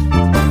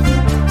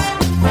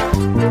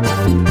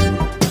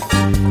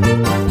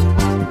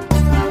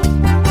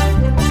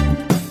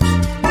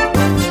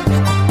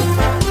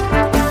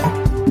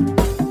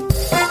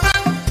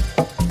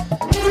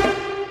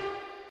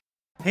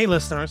 Hey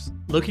listeners,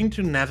 looking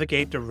to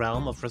navigate the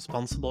realm of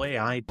responsible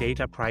AI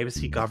data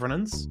privacy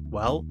governance?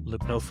 Well,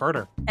 look no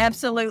further.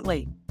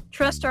 Absolutely.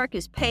 TrustArc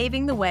is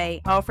paving the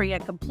way, offering a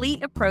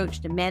complete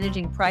approach to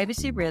managing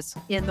privacy risks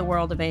in the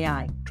world of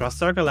AI.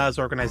 TrustArc allows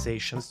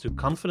organizations to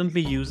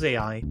confidently use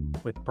AI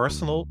with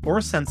personal or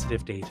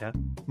sensitive data,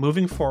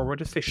 moving forward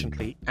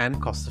efficiently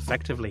and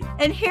cost-effectively.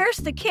 And here's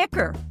the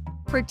kicker.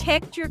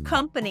 Protect your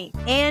company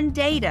and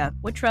data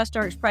with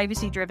TrustArc's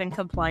privacy-driven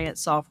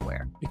compliance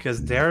software.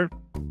 Because their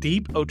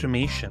deep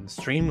automation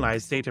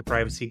streamlines data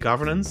privacy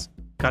governance,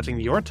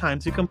 cutting your time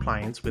to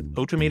compliance with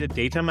automated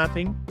data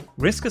mapping,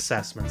 risk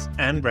assessments,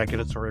 and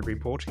regulatory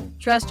reporting.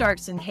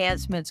 TrustArc's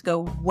enhancements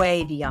go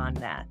way beyond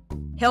that,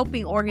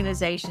 helping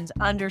organizations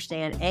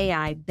understand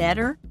AI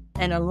better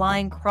and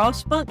align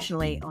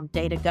cross-functionally on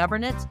data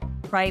governance,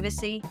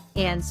 privacy,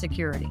 and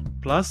security.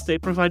 Plus, they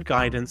provide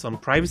guidance on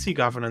privacy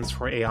governance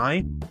for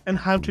AI and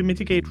how to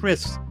mitigate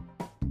risks,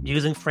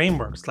 using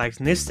frameworks like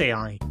NIST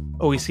AI,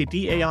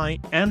 OECD AI,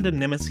 and the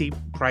Nymity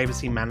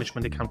Privacy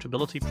Management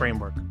Accountability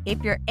Framework.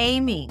 If you're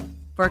aiming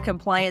for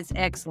compliance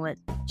excellence,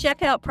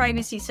 check out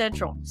Privacy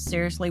Central.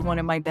 Seriously, one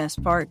of my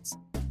best parts.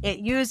 It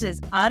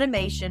uses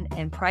automation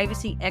and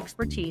privacy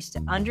expertise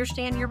to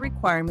understand your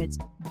requirements,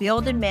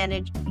 build and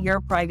manage your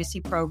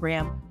privacy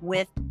program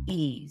with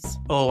ease.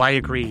 Oh, I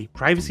agree.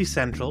 Privacy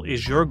Central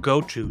is your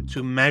go-to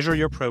to measure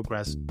your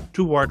progress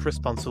toward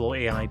responsible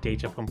AI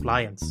data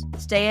compliance.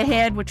 Stay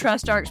ahead with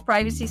TrustArc's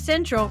Privacy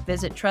Central.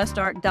 Visit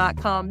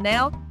TrustArc.com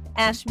now.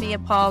 Ask me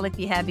and Paul if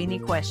you have any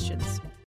questions.